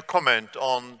you like to comment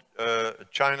on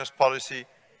China's policy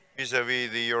vis-à-vis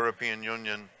the European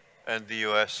Union and the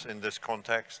US in this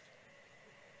context?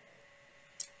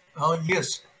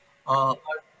 Yes. I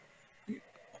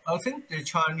think the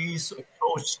Chinese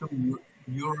approach to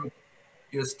Europe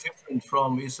is different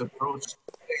from its approach to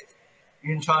the States.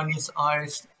 In Chinese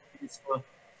eyes,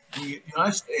 the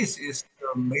United States is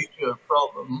the major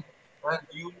problem, and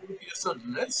Europe is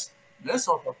less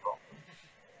of a problem.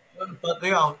 But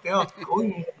they are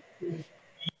going to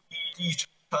each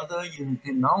other in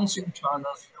denouncing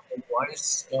China's human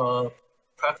rights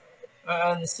practice.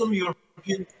 And some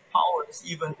European powers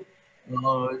even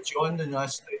joined the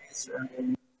United States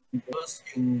and was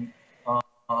in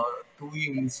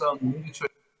doing some military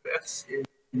acts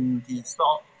in the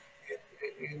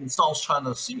South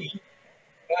China Sea.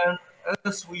 And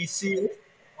as we see it,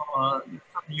 some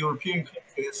European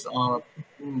countries are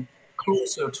getting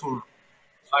closer to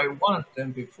Taiwan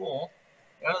than before,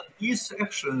 and these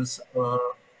actions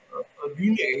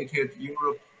alienated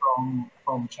Europe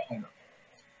from China.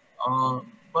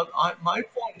 But my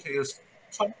point is,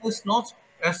 China is not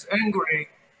as angry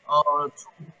to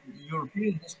the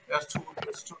Europeans as to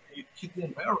the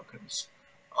Americans.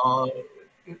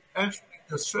 Actually,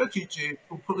 the strategy,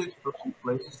 to put it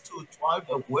bluntly, is to drive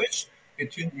a wedge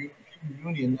between the European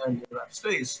Union and the United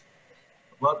States.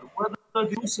 But whether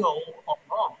they do so or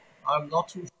not, I'm not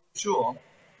too sure.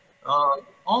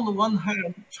 On the one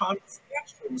hand, China's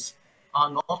actions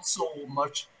are not so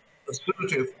much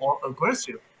assertive or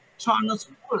aggressive. China's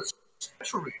words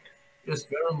rhetoric is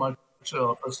very much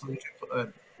assertive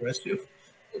and aggressive.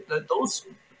 Those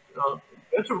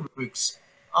rhetorics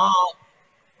are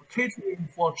catering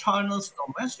for China's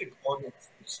domestic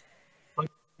audiences, but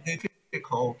it's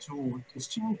difficult to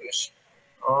distinguish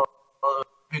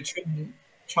between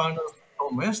China's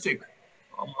domestic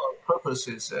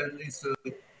purposes and its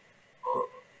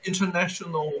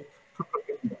international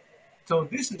propaganda. So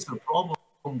this is a problem.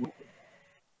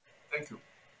 Thank you.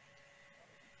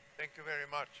 Thank you very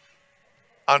much.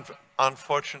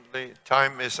 Unfortunately,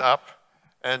 time is up,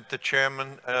 and the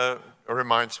chairman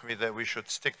reminds me that we should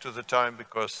stick to the time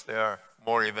because there are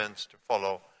more events to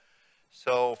follow.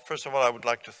 So first of all, I would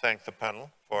like to thank the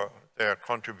panel for their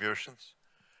contributions,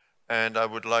 and I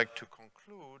would like to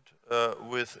conclude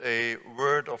with a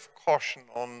word of caution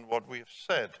on what we have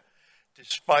said.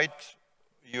 Despite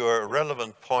your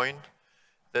relevant point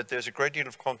that there's a great deal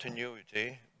of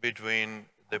continuity between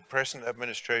the present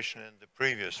administration and the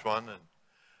previous one, and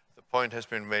the point has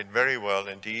been made very well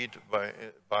indeed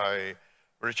by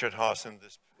Richard Haas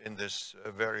in this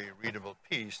very readable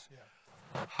piece.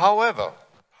 Yeah. However,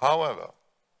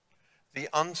 the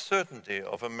uncertainty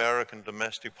of American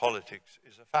domestic politics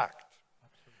is a fact.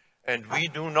 Absolutely. And we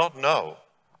do not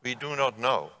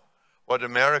know what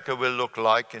America will look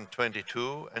like in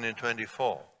 22 and in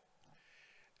 24.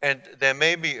 And there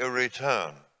may be a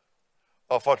return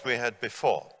of what we had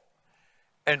before,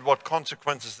 and what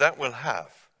consequences that will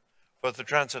have for the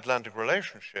transatlantic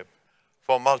relationship,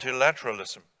 for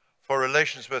multilateralism, for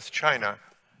relations with China,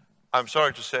 I'm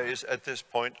sorry to say, is at this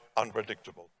point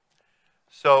unpredictable.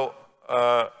 So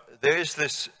there is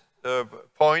this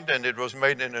point, and it was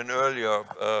made in an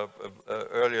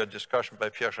earlier discussion by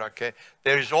Pierre Jacquet,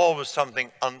 there is always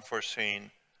something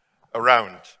unforeseen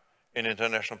around in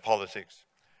international politics,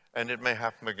 and it may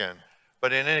happen again.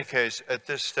 But in any case, at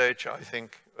this stage, I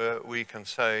think we can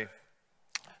say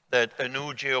that a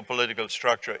new geopolitical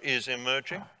structure is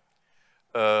emerging.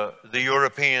 The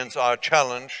Europeans are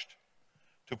challenged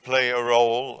to play a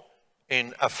role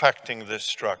in affecting this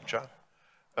structure,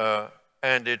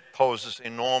 and it poses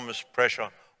enormous pressure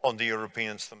on the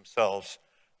Europeans themselves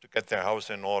to get their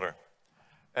house in order.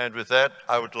 And with that,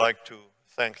 I would like to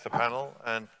thank the panel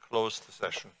and close the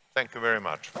session. Thank you very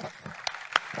much.